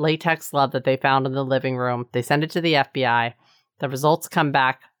evidence, that latex glove that they found in the living room. They send it to the FBI. The results come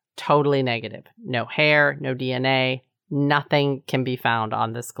back totally negative. No hair, no DNA, nothing can be found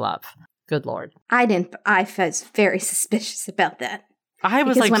on this glove. Good Lord. I was very suspicious about that. I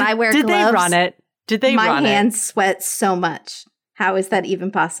was because like, when I wear did gloves, they run it? Did they run it? My hands sweat so much. How is that even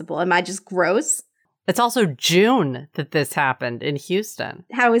possible? Am I just gross? It's also June that this happened in Houston.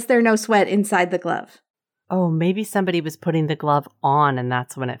 How is there no sweat inside the glove? Oh, maybe somebody was putting the glove on and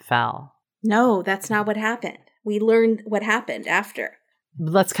that's when it fell. No, that's not what happened. We learned what happened after.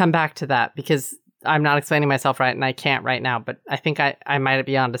 Let's come back to that because I'm not explaining myself right and I can't right now, but I think I might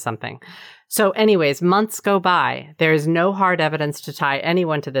be onto something. So anyways, months go by. There is no hard evidence to tie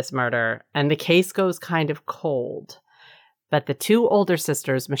anyone to this murder, and the case goes kind of cold. But the two older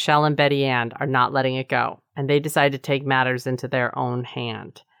sisters, Michelle and Betty Ann, are not letting it go, and they decide to take matters into their own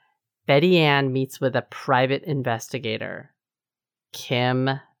hand. Betty Ann meets with a private investigator, Kim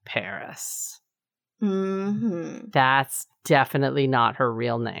Paris. Mm-hmm. That's definitely not her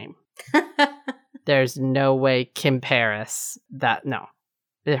real name. There's no way Kim Paris, no.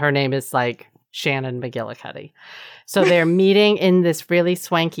 Her name is like Shannon McGillicuddy. So they're meeting in this really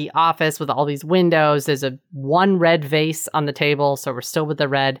swanky office with all these windows. There's one red vase on the table, so we're still with the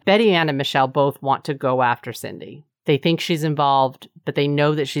red. Betty Ann and Michelle both want to go after Cindy. They think she's involved, but they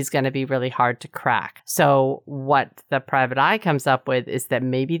know that she's going to be really hard to crack. So what the private eye comes up with is that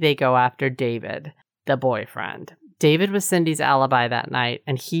maybe they go after David, the boyfriend. David was Cindy's alibi that night,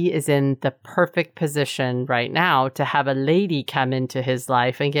 and he is in the perfect position right now to have a lady come into his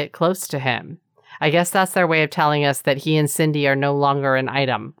life and get close to him. I guess that's their way of telling us that he and Cindy are no longer an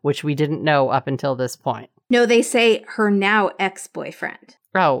item, which we didn't know up until this point. No, they say her now ex-boyfriend.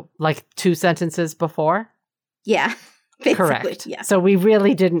 Oh, like 2 sentences before? Yeah, basically, correct. Yeah. So we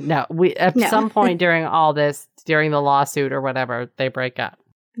really didn't know. At some point during all this, during the lawsuit or whatever, they break up.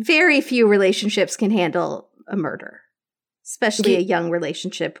 Very few relationships can handle a murder, especially a young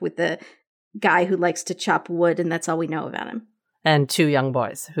relationship with the guy who likes to chop wood, and that's all we know about him. And 2 young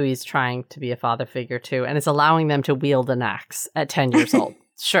boys who he's trying to be a father figure to, and is allowing them to wield an axe at 10 years old.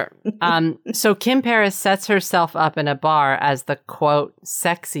 Sure. So Kim Paris sets herself up in a bar as the, quote,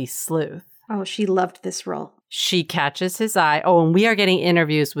 sexy sleuth. Oh, she loved this role. She catches his eye. Oh, and we are getting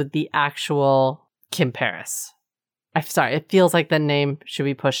interviews with the actual Kim Paris. I'm sorry, it feels like the name should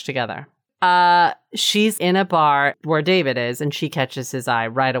be pushed together. She's in a bar where David is, and she catches his eye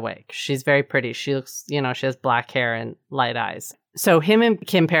right away. She's very pretty. She looks, she has black hair and light eyes. So him and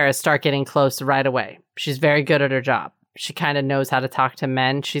Kim Paris start getting close right away. She's very good at her job. She kind of knows how to talk to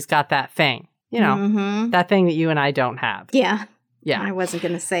men. She's got that thing, that thing that you and I don't have. Yeah. Yeah. I wasn't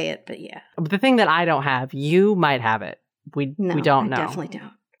going to say it, but yeah. But the thing that I don't have, you might have it. We don't know. I definitely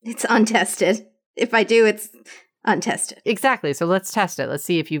don't. It's untested. If I do, it's untested. Exactly. So let's test it. Let's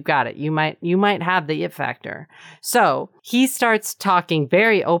see if you've got it. You might have the it factor. So he starts talking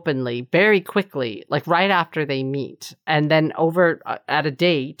very openly, very quickly, like right after they meet. And then over at a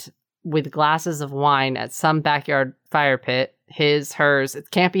date with glasses of wine at some backyard fire pit, hers. It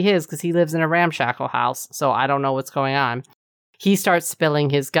can't be his because he lives in a ramshackle house. So I don't know what's going on. He starts spilling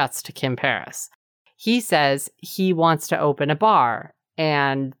his guts to Kim Paris. He says he wants to open a bar,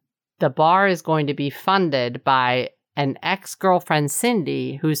 and the bar is going to be funded by an ex-girlfriend,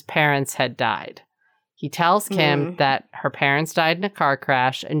 Cindy, whose parents had died. He tells Kim that her parents died in a car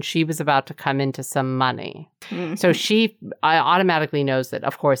crash and she was about to come into some money. So she automatically knows that,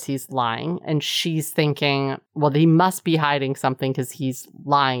 of course, he's lying. And she's thinking, well, he must be hiding something because he's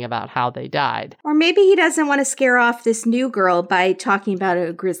lying about how they died. Or maybe he doesn't want to scare off this new girl by talking about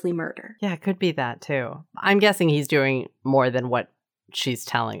a grisly murder. Yeah, it could be that too. I'm guessing he's doing more than what she's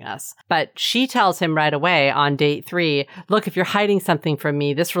telling us. But she tells him right away on date 3, look, if you're hiding something from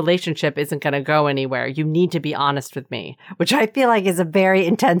me, this relationship isn't going to go anywhere. You need to be honest with me, which I feel like is a very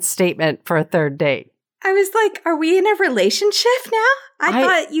intense statement for a third date. I was like, are we in a relationship now? I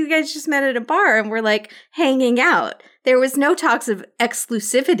thought you guys just met at a bar and were like hanging out. There was no talks of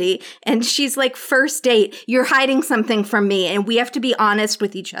exclusivity. And she's like, first date, you're hiding something from me and we have to be honest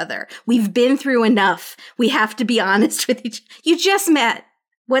with each other. We've been through enough. We have to be honest with each other. You just met.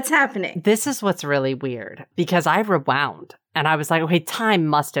 What's happening? This is what's really weird because I rewound and I was like, okay, time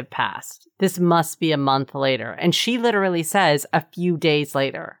must have passed. This must be a month later. And she literally says a few days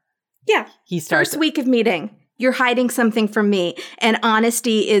later. Yeah. He starts first week of meeting. You're hiding something from me. And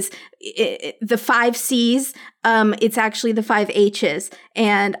honesty is the 5 C's. It's actually the 5 H's.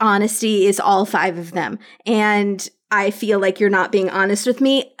 And honesty is all 5 of them. And I feel like you're not being honest with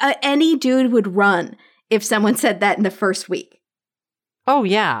me. Any dude would run if someone said that in the first week. Oh,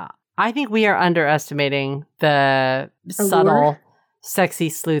 yeah. I think we are underestimating the subtle, sexy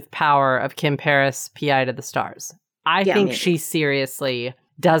sleuth power of Kim Paris, PI to the stars. I think she seriously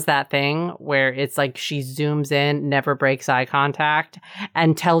does that thing where it's like she zooms in, never breaks eye contact,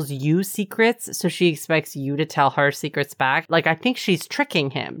 and tells you secrets, so she expects you to tell her secrets back. Like, I think she's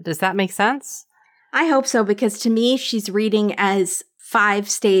tricking him. Does that make sense? I hope so, because to me, she's reading as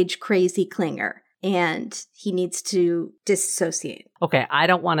 5-stage crazy clinger, and he needs to disassociate. Okay, I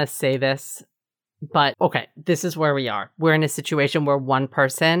don't want to say this, but okay, this is where we are. We're in a situation where one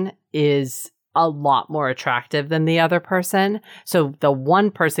person is a lot more attractive than the other person. So the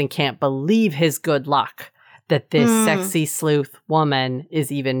one person can't believe his good luck that this sexy sleuth woman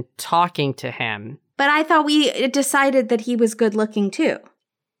is even talking to him. But I thought we decided that he was good looking too.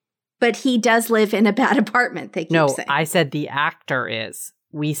 But he does live in a bad apartment, they keep saying. No, I said the actor is.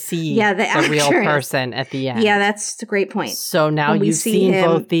 We see the real person at the end. Yeah, that's a great point. So now you've seen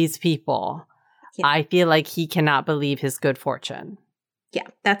both these people. Yeah. I feel like he cannot believe his good fortune. Yeah,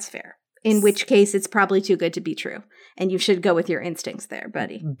 that's fair. In which case, it's probably too good to be true. And you should go with your instincts there,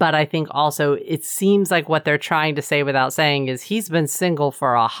 buddy. But I think also it seems like what they're trying to say without saying is he's been single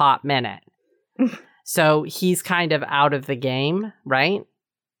for a hot minute. So he's kind of out of the game, right?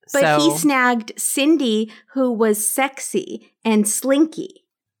 But he snagged Cindy, who was sexy and slinky.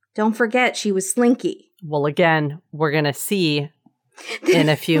 Don't forget, she was slinky. Well, again, we're going to see in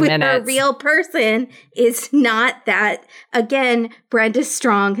a few minutes. A real person is not that. Again, Brenda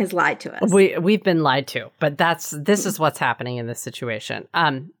Strong has lied to us. We've been lied to, but this is what's happening in this situation.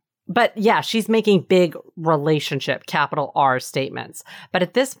 But yeah, she's making big relationship, capital R statements. But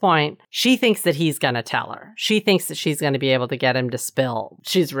at this point, she thinks that he's going to tell her. She thinks that she's going to be able to get him to spill.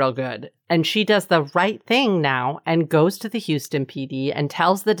 She's real good. And she does the right thing now and goes to the Houston PD and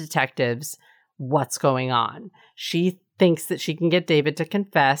tells the detectives what's going on. She thinks that she can get David to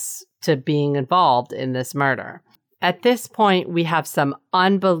confess to being involved in this murder. At this point, we have some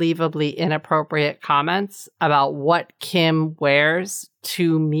unbelievably inappropriate comments about what Kim wears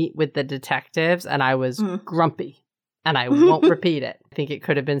to meet with the detectives, and I was grumpy, and I won't repeat it. I think it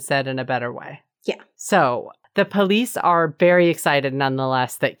could have been said in a better way. Yeah. So the police are very excited,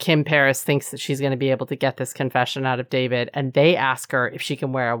 nonetheless, that Kim Paris thinks that she's going to be able to get this confession out of David, and they ask her if she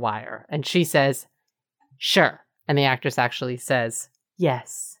can wear a wire. And she says, sure. And the actress actually says,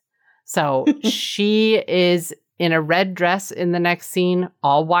 yes. So she is in a red dress in the next scene,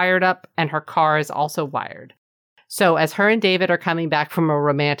 all wired up, and her car is also wired. So as her and David are coming back from a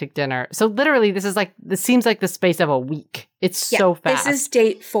romantic dinner, so literally this seems like the space of a week. It's so fast. This is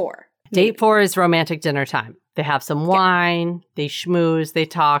date 4. Date 4 is romantic dinner time. They have some wine, they schmooze, they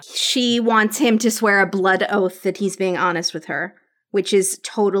talk. She wants him to swear a blood oath that he's being honest with her, which is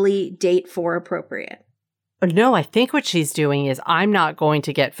totally date 4 appropriate. No, I think what she's doing is I'm not going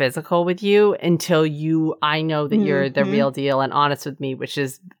to get physical with you until I know that you're the real deal and honest with me, which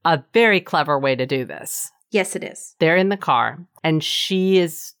is a very clever way to do this. Yes, it is. They're in the car and she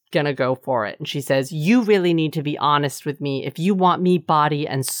is going to go for it. And she says, you really need to be honest with me if you want me body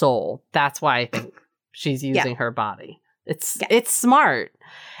and soul. That's why I think she's using her body. It's smart.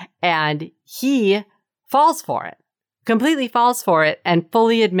 And he falls for it, completely falls for it and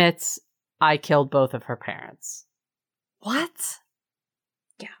fully admits, I killed both of her parents. What?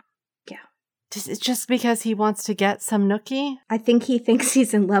 Yeah. Is it just because he wants to get some nookie? I think he thinks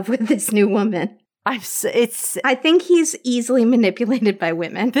he's in love with this new woman. I think he's easily manipulated by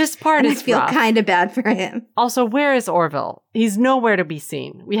women. This part is I feel kind of bad for him. Also, where is Orville? He's nowhere to be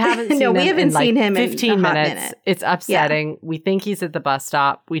seen. We haven't seen him in 15 minutes. It's upsetting. Yeah. We think he's at the bus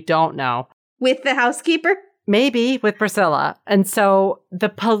stop. We don't know. With the housekeeper? Maybe with Priscilla. And so the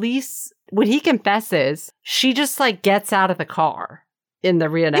police, when he confesses, she just like gets out of the car in the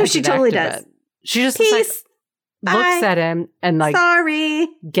reenactment. No, she totally does. She just looks at him and like sorry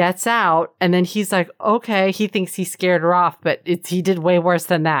gets out, and then he's like, okay, he thinks he scared her off, but he did way worse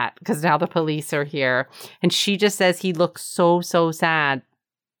than that because now the police are here. And she just says he looks so sad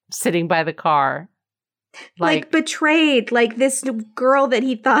sitting by the car. Like betrayed, like this girl that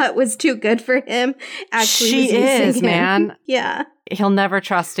he thought was too good for him actually she was is him. Man. Yeah, he'll never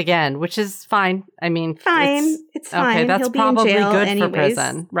trust again, which is fine. I mean, it's fine. Okay, that's he'll probably be in jail good anyways. for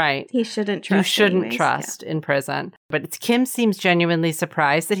prison, right? He shouldn't trust. You shouldn't trust in prison. But Kim seems genuinely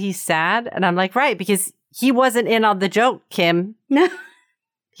surprised that he's sad, and I'm like, right, because he wasn't in on the joke, Kim. No,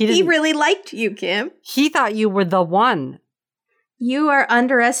 he really liked you, Kim. He thought you were the one. You are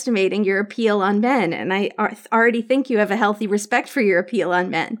underestimating your appeal on men, and I already think you have a healthy respect for your appeal on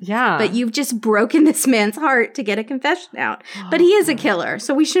men. Yeah. But you've just broken this man's heart to get a confession out. But he is a killer,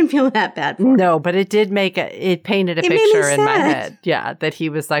 so we shouldn't feel that bad for him. No, but it did it painted a picture in my head. Yeah, that he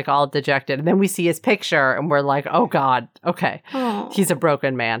was like all dejected. And then we see his picture, and we're like, oh God, okay. Oh. He's a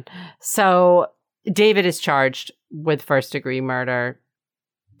broken man. So David is charged with first-degree murder.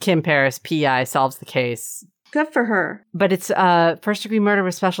 Kim Paris, PI, solves the case. Good for her. But it's first-degree murder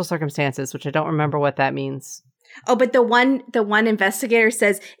with special circumstances, which I don't remember what that means. Oh, but the one investigator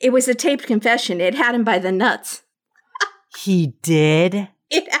says it was a taped confession. It had him by the nuts. He did?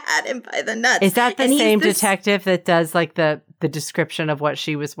 It had him by the nuts. Is that the same detective that does like the description of what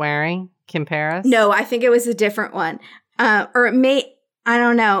she was wearing, Kim Paris? No, I think it was a different one. Or it may... I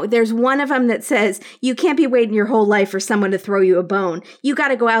don't know. There's one of them that says, you can't be waiting your whole life for someone to throw you a bone. You got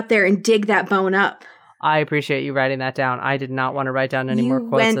to go out there and dig that bone up. I appreciate you writing that down. I did not want to write down any more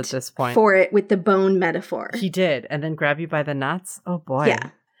quotes at this point. For it with the bone metaphor. He did. And then grab you by the nuts? Oh, boy.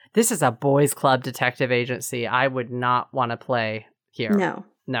 Yeah. This is a boys' club detective agency. I would not want to play here.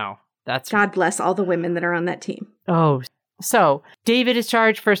 No. That's God bless all the women that are on that team. Oh, so David is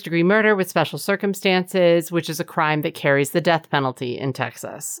charged first-degree murder with special circumstances, which is a crime that carries the death penalty in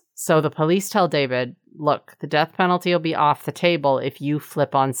Texas. So the police tell David, look, the death penalty will be off the table if you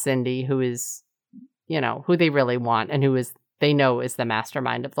flip on Cindy, who is... who they really want and who they know is the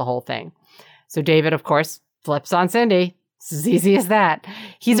mastermind of the whole thing. So David, of course, flips on Cindy. It's as easy as that.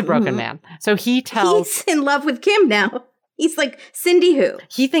 He's a broken man. So he's in love with Kim now. He's like, Cindy who?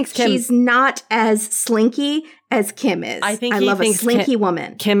 He thinks Kim... She's not as slinky as Kim is. I love a slinky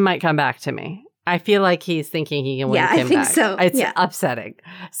woman. Kim might come back to me. I feel like he's thinking he can win Kim back. Yeah, I think so. It's upsetting.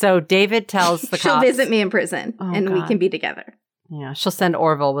 So David tells the She'll cops... visit me in prison and we can be together. Yeah, she'll send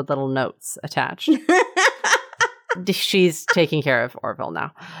Orville with little notes attached. She's taking care of Orville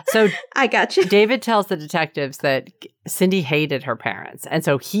now. So I got you. David tells the detectives that Cindy hated her parents, and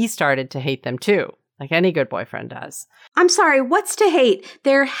so he started to hate them too, like any good boyfriend does. I'm sorry, what's to hate?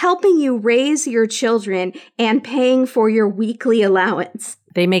 They're helping you raise your children and paying for your weekly allowance.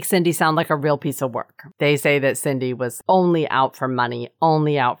 They make Cindy sound like a real piece of work. They say that Cindy was only out for money,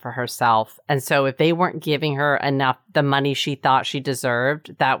 only out for herself. And so if they weren't giving her enough, the money she thought she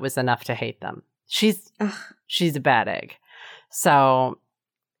deserved, that was enough to hate them. She's a bad egg. So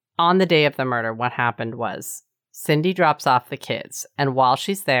on the day of the murder, what happened was Cindy drops off the kids. And while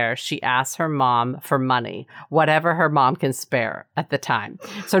she's there, she asks her mom for money, whatever her mom can spare at the time.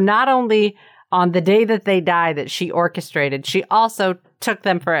 So not only on the day that they die that she orchestrated, she also took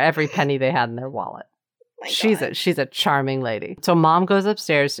them for every penny they had in their wallet. She's a charming lady. So mom goes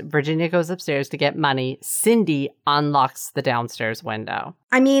upstairs. Virginia goes upstairs to get money. Cindy unlocks the downstairs window.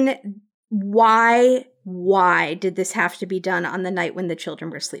 I mean, why did this have to be done on the night when the children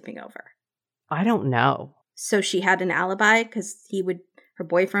were sleeping over? I don't know. So she had an alibi because her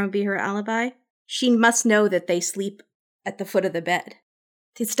boyfriend would be her alibi. She must know that they sleep at the foot of the bed.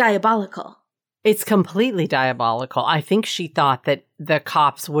 It's diabolical. It's completely diabolical. I think she thought that the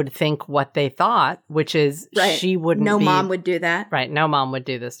cops would think what they thought, which is she wouldn't No mom would do that. Right. No mom would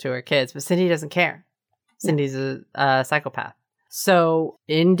do this to her kids. But Cindy doesn't care. Cindy's a psychopath. So,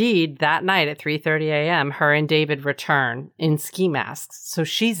 indeed, that night at 3:30 a.m., her and David return in ski masks. So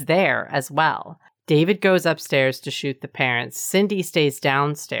she's there as well. David goes upstairs to shoot the parents. Cindy stays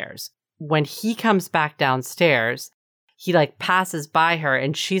downstairs. When he comes back downstairs, he passes by her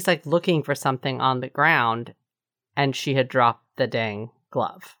and she's looking for something on the ground and she had dropped the dang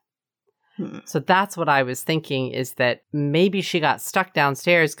glove. So that's what I was thinking, is that maybe she got stuck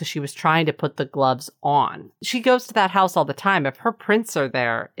downstairs because she was trying to put the gloves on. She goes to that house all the time. If her prints are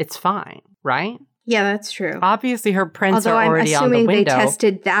there, it's fine, right? Yeah, that's true. Obviously, her prints are already on the window. I'm assuming they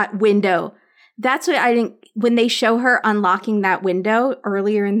tested that window. That's what I think. When they show her unlocking that window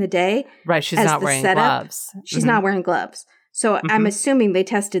earlier in the day. Right, she's not wearing gloves. She's not wearing gloves. So I'm assuming they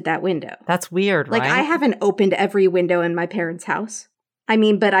tested that window. That's weird, right? Like, I haven't opened every window in my parents' house. I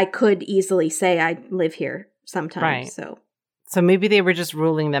mean, but I could easily say I live here sometimes. Right. So maybe they were just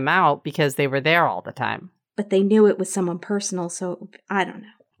ruling them out because they were there all the time. But they knew it was someone personal, so I don't know.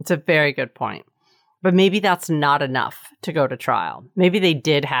 It's a very good point. But maybe that's not enough to go to trial. Maybe they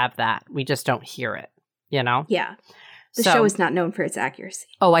did have that. We just don't hear it, you know? Yeah. The show is not known for its accuracy.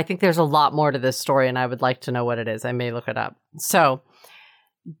 Oh, I think there's a lot more to this story, and I would like to know what it is. I may look it up. So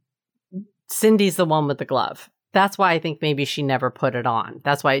Cindy's the one with the glove. That's why I think maybe she never put it on.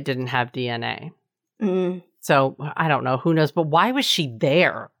 That's why it didn't have DNA. So I don't know. Who knows? But why was she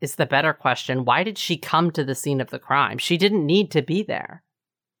there is the better question. Why did she come to the scene of the crime? She didn't need to be there.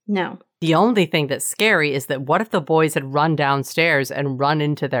 No. The only thing that's scary is that what if the boys had run downstairs and run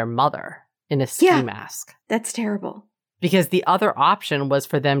into their mother in a ski mask? That's terrible. Because the other option was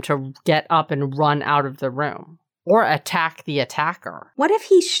for them to get up and run out of the room or attack the attacker. What if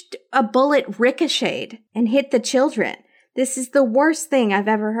a bullet ricocheted and hit the children? This is the worst thing I've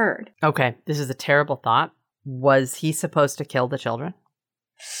ever heard. Okay, this is a terrible thought. Was he supposed to kill the children?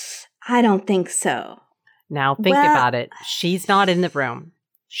 I don't think so. Now think about it. She's not in the room.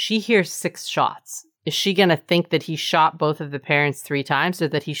 She hears 6 shots. Is she going to think that he shot both of the parents 3 times or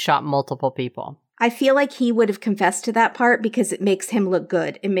that he shot multiple people? I feel like he would have confessed to that part because it makes him look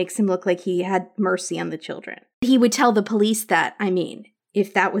good. It makes him look like he had mercy on the children. He would tell the police that,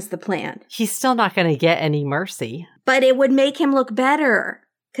 if that was the plan. He's still not going to get any mercy. But it would make him look better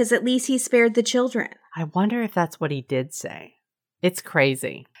because at least he spared the children. I wonder if that's what he did say. It's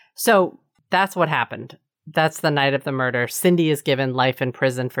crazy. So that's what happened. That's the night of the murder. Cindy is given life in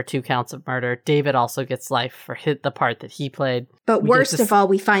prison for 2 counts of murder. David also gets life for the part that he played. But worst of all,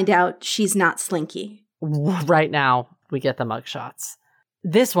 we find out she's not Slinky. Right now, we get the mugshots.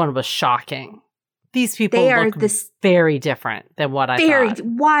 This one was shocking. These people look very different than what I thought.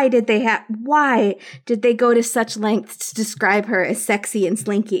 Why did they go to such lengths to describe her as sexy and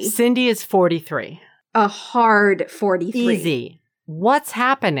slinky? Cindy is 43. A hard 43. Easy. What's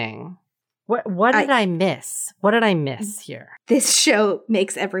happening? What did I miss? What did I miss here? This show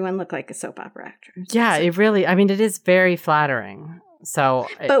makes everyone look like a soap opera actress. Yeah, it really, it is very flattering. So,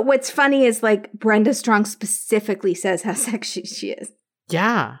 but what's funny is like Brenda Strong specifically says how sexy she is.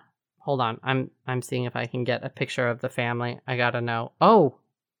 Yeah. Hold on. I'm seeing if I can get a picture of the family. I gotta know. Oh.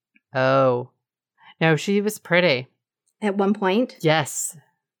 No, she was pretty. At one point? Yes.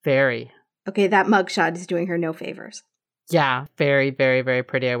 Very. Okay, that mugshot is doing her no favors. Yeah, very, very, very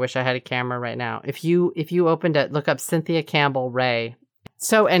pretty. I wish I had a camera right now. If you opened it, look up Cynthia Campbell Ray.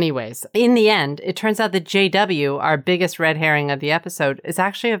 So anyways, in the end, it turns out that JW, our biggest red herring of the episode, is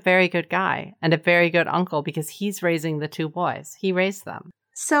actually a very good guy and a very good uncle because he's raising the 2 boys. He raised them.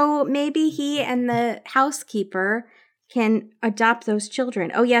 So maybe he and the housekeeper can adopt those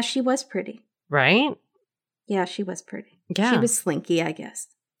children. Oh, yeah, she was pretty. Right? Yeah, she was pretty. Yeah. She was slinky, I guess.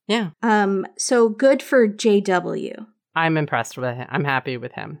 Yeah. So good for JW. I'm impressed with him. I'm happy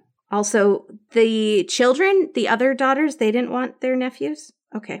with him. Also, the children, the other daughters, they didn't want their nephews?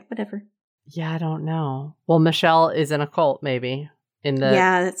 Okay, whatever. Yeah, I don't know. Well, Michelle is in a cult, maybe.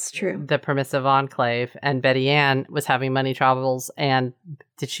 Yeah, that's true. The permissive enclave. And Betty Ann was having money troubles. And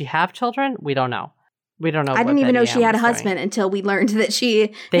did she have children? We don't know. We don't know. I didn't even know she had a husband until we learned that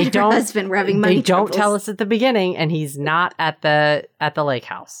she and her husband were having money troubles. They don't tell us at the beginning, and he's not at the lake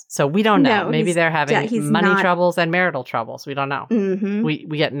house. So we don't know. Maybe they're having money troubles and marital troubles. We don't know. Mm-hmm.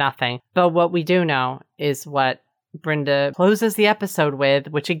 We get nothing. But what we do know is what Brenda closes the episode with,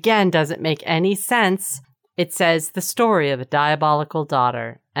 which again doesn't make any sense. It says, the story of a diabolical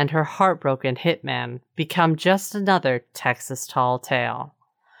daughter and her heartbroken hitman become just another Texas tall tale.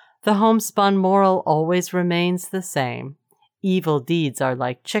 The homespun moral always remains the same. Evil deeds are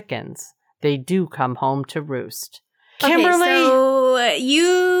like chickens. They do come home to roost. Kimberly! Okay,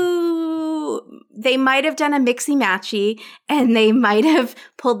 so they might have done a mixy-matchy, and they might have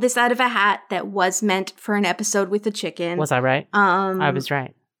pulled this out of a hat that was meant for an episode with a chicken. Was I right? I was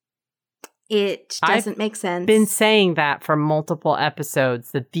right. It doesn't make sense. I've been saying that for multiple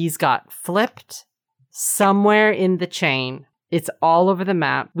episodes, that these got flipped somewhere in the chain. It's all over the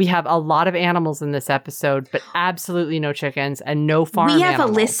map. We have a lot of animals in this episode, but absolutely no chickens and no farm animals. We have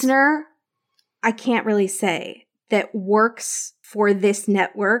a listener, I can't really say, that works for this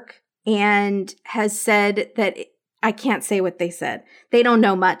network and has said that I can't say what they said. They don't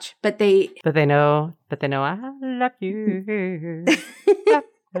know much, but they know I love you.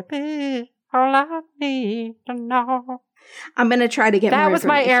 Baby, all I need to know. I'm going to try to get more That was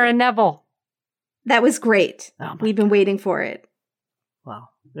my Aaron Neville. That was great. Oh We've been waiting for it. Well,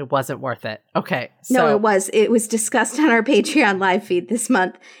 it wasn't worth it. Okay. No, it was. It was discussed on our Patreon live feed this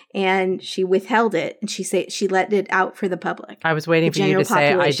month, and she withheld it, and she let it out for the public. I was waiting for you to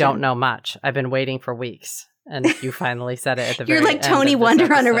say, I don't know much. I've been waiting for weeks. And you finally said it at the very end. You're like Tony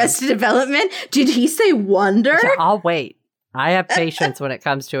Wonder on Arrested Development. Did he say wonder? Yeah, I'll wait. I have patience when it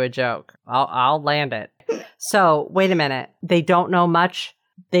comes to a joke. I'll land it. So, wait a minute. They don't know much.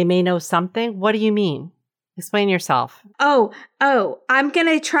 They may know something. What do you mean? Explain yourself. Oh, I'm going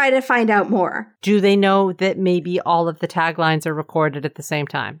to try to find out more. Do they know that maybe all of the taglines are recorded at the same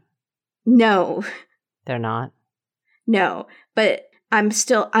time? No. They're not? No, but I'm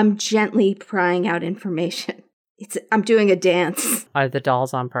gently prying out information. I'm doing a dance. Are the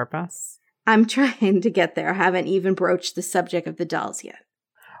dolls on purpose? I'm trying to get there. I haven't even broached the subject of the dolls yet.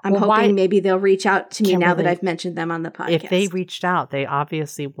 I'm hoping maybe they'll reach out to me now that I've mentioned them on the podcast. If they reached out, they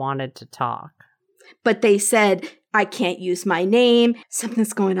obviously wanted to talk. But they said, I can't use my name.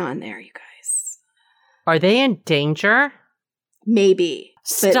 Something's going on there, you guys. Are they in danger? Maybe.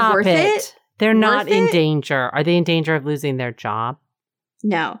 Stop it. They're not in danger. Are they in danger of losing their job?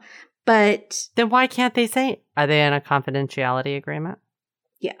 No. But then why can't they say it? Are they in a confidentiality agreement?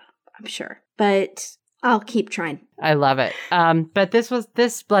 Yeah, I'm sure. But I'll keep trying. I love it. But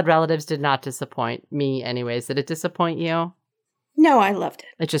this Blood Relatives did not disappoint me anyways. Did it disappoint you? No, I loved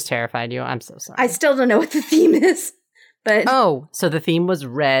it. It just terrified you. I'm so sorry. I still don't know what the theme is. But so the theme was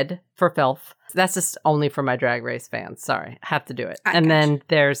red for filth. That's just only for my Drag Race fans. Sorry. I have to do it. Then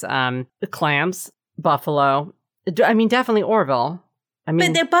there's the clams, buffalo. I mean, definitely Orville.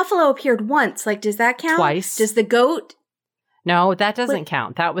 But the buffalo appeared once. Like, does that count? Twice. Does the goat? No, that doesn't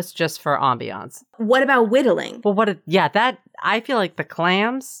count. That was just for ambiance. What about whittling? Well, I feel like the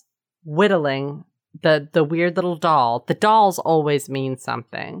clams, whittling, the weird little doll. The dolls always mean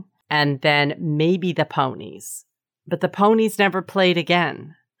something. And then maybe the ponies. But the ponies never played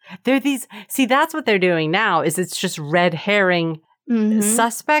again. That's what they're doing now, is it's just red herring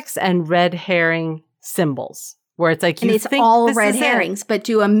suspects and red herring symbols. Where it's like, it's all red herrings, but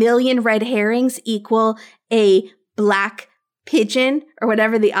do 1,000,000 red herrings equal a black pigeon or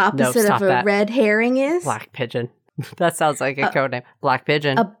whatever the opposite of a red herring is? Black pigeon. That sounds like a code name. Black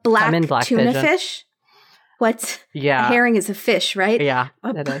pigeon. A black tuna fish? What? Yeah. A herring is a fish, right? Yeah,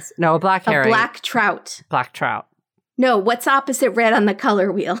 it is. No, a black herring. A black trout. Black trout. No, what's opposite red on the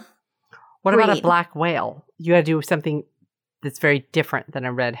color wheel? What about a black whale? You got to do something that's very different than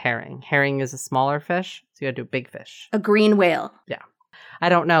a red herring. Herring is a smaller fish, so you got to do a big fish. A green whale. Yeah. I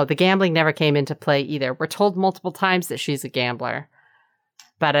don't know. The gambling never came into play either. We're told multiple times that she's a gambler,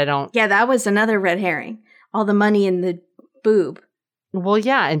 but I don't... Yeah, that was another red herring. All the money in the boob. Well,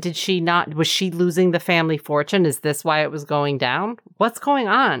 yeah, and did she not... Was she losing the family fortune? Is this why it was going down? What's going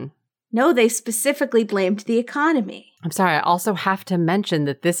on? No, they specifically blamed the economy. I'm sorry, I also have to mention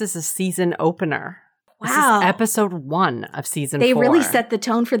that this is a season opener. Wow. This is episode 1 of season 4. They really set the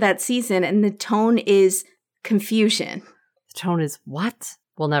tone for that season, and the tone is confusion. The tone is what?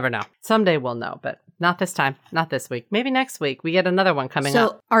 We'll never know. Someday we'll know, but not this time. Not this week. Maybe next week. We get another one coming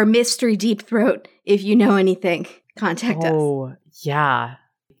up. So our mystery deep throat, if you know anything, contact us. Oh, yeah.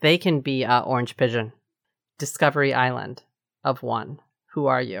 They can be Orange Pigeon. Discovery Island of 1. Who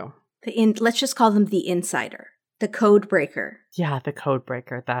are you? Let's just call them the Insider. The Code Breaker. Yeah, the Code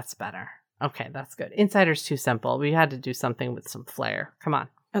Breaker. That's better. Okay, that's good. Insider's too simple. We had to do something with some flair. Come on.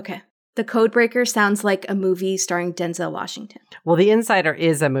 Okay. The Code Breaker sounds like a movie starring Denzel Washington. Well, The Insider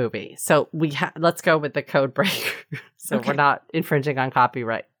is a movie. So let's go with the Code Breaker. So we're not infringing on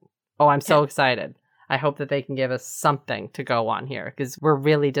copyright. Oh, I'm so excited. I hope that they can give us something to go on here because we're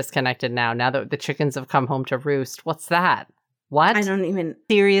really disconnected now that the chickens have come home to roost. What's that? What? I don't even...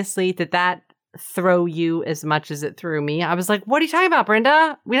 Seriously, did that throw you as much as it threw me? I was like, what are you talking about,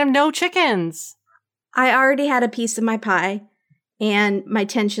 Brenda? We have no chickens. I already had a piece of my pie and my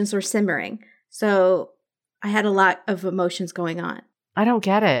tensions were simmering. So I had a lot of emotions going on. I don't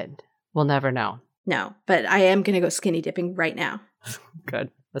get it. We'll never know. No, but I am going to go skinny dipping right now. Good.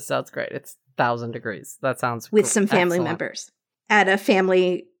 That sounds great. It's 1,000 degrees. That sounds with some family members at a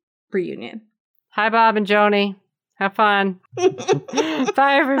family reunion. Hi, Bob and Joni. Have fun. Bye, everybody.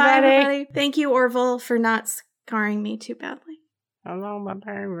 Bye, everybody. Thank you, Orville, for not scarring me too badly. Hello, my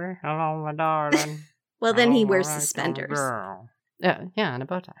baby. Hello, my darling. Well, then he wears suspenders. Yeah, and a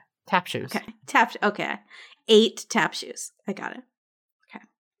bow tie. Tap shoes. Okay. 8 tap shoes. I got it.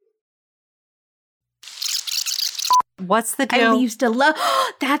 What's the deal? I used to love...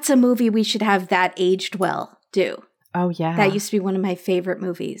 That's a movie we should have that aged well do. Oh, yeah. That used to be one of my favorite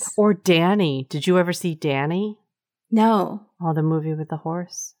movies. Or Danny. Did you ever see Danny? No. Oh, the movie with the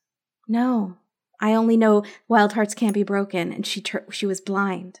horse? No. I only know Wild Hearts Can't Be Broken, and she was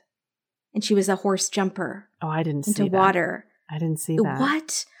blind. And she was a horse jumper. Oh, I didn't see that. Into water. I didn't see that.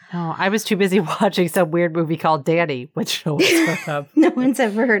 What? No, I was too busy watching some weird movie called Danny, which no one's heard of. No one's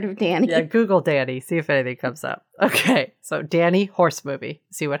ever heard of Danny. Yeah, Google Danny. See if anything comes up. Okay, so Danny, horse movie.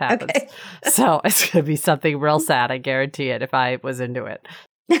 See what happens. Okay. So it's going to be something real sad, I guarantee it, if I was into it.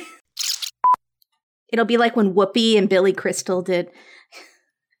 It'll be like when Whoopi and Billy Crystal did,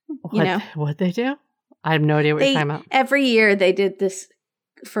 What'd they do? I have no idea what you're talking about. Every year they did this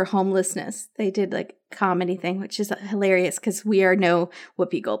for homelessness. They did like comedy thing, which is hilarious because we are no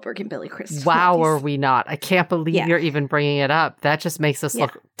Whoopi Goldberg and Billy Crystal. Wow, are we not? I can't believe you're even bringing it up. That just makes us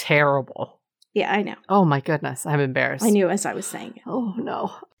look terrible. Yeah, I know. Oh my goodness, I'm embarrassed. I knew as I was saying it. Oh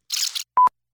no.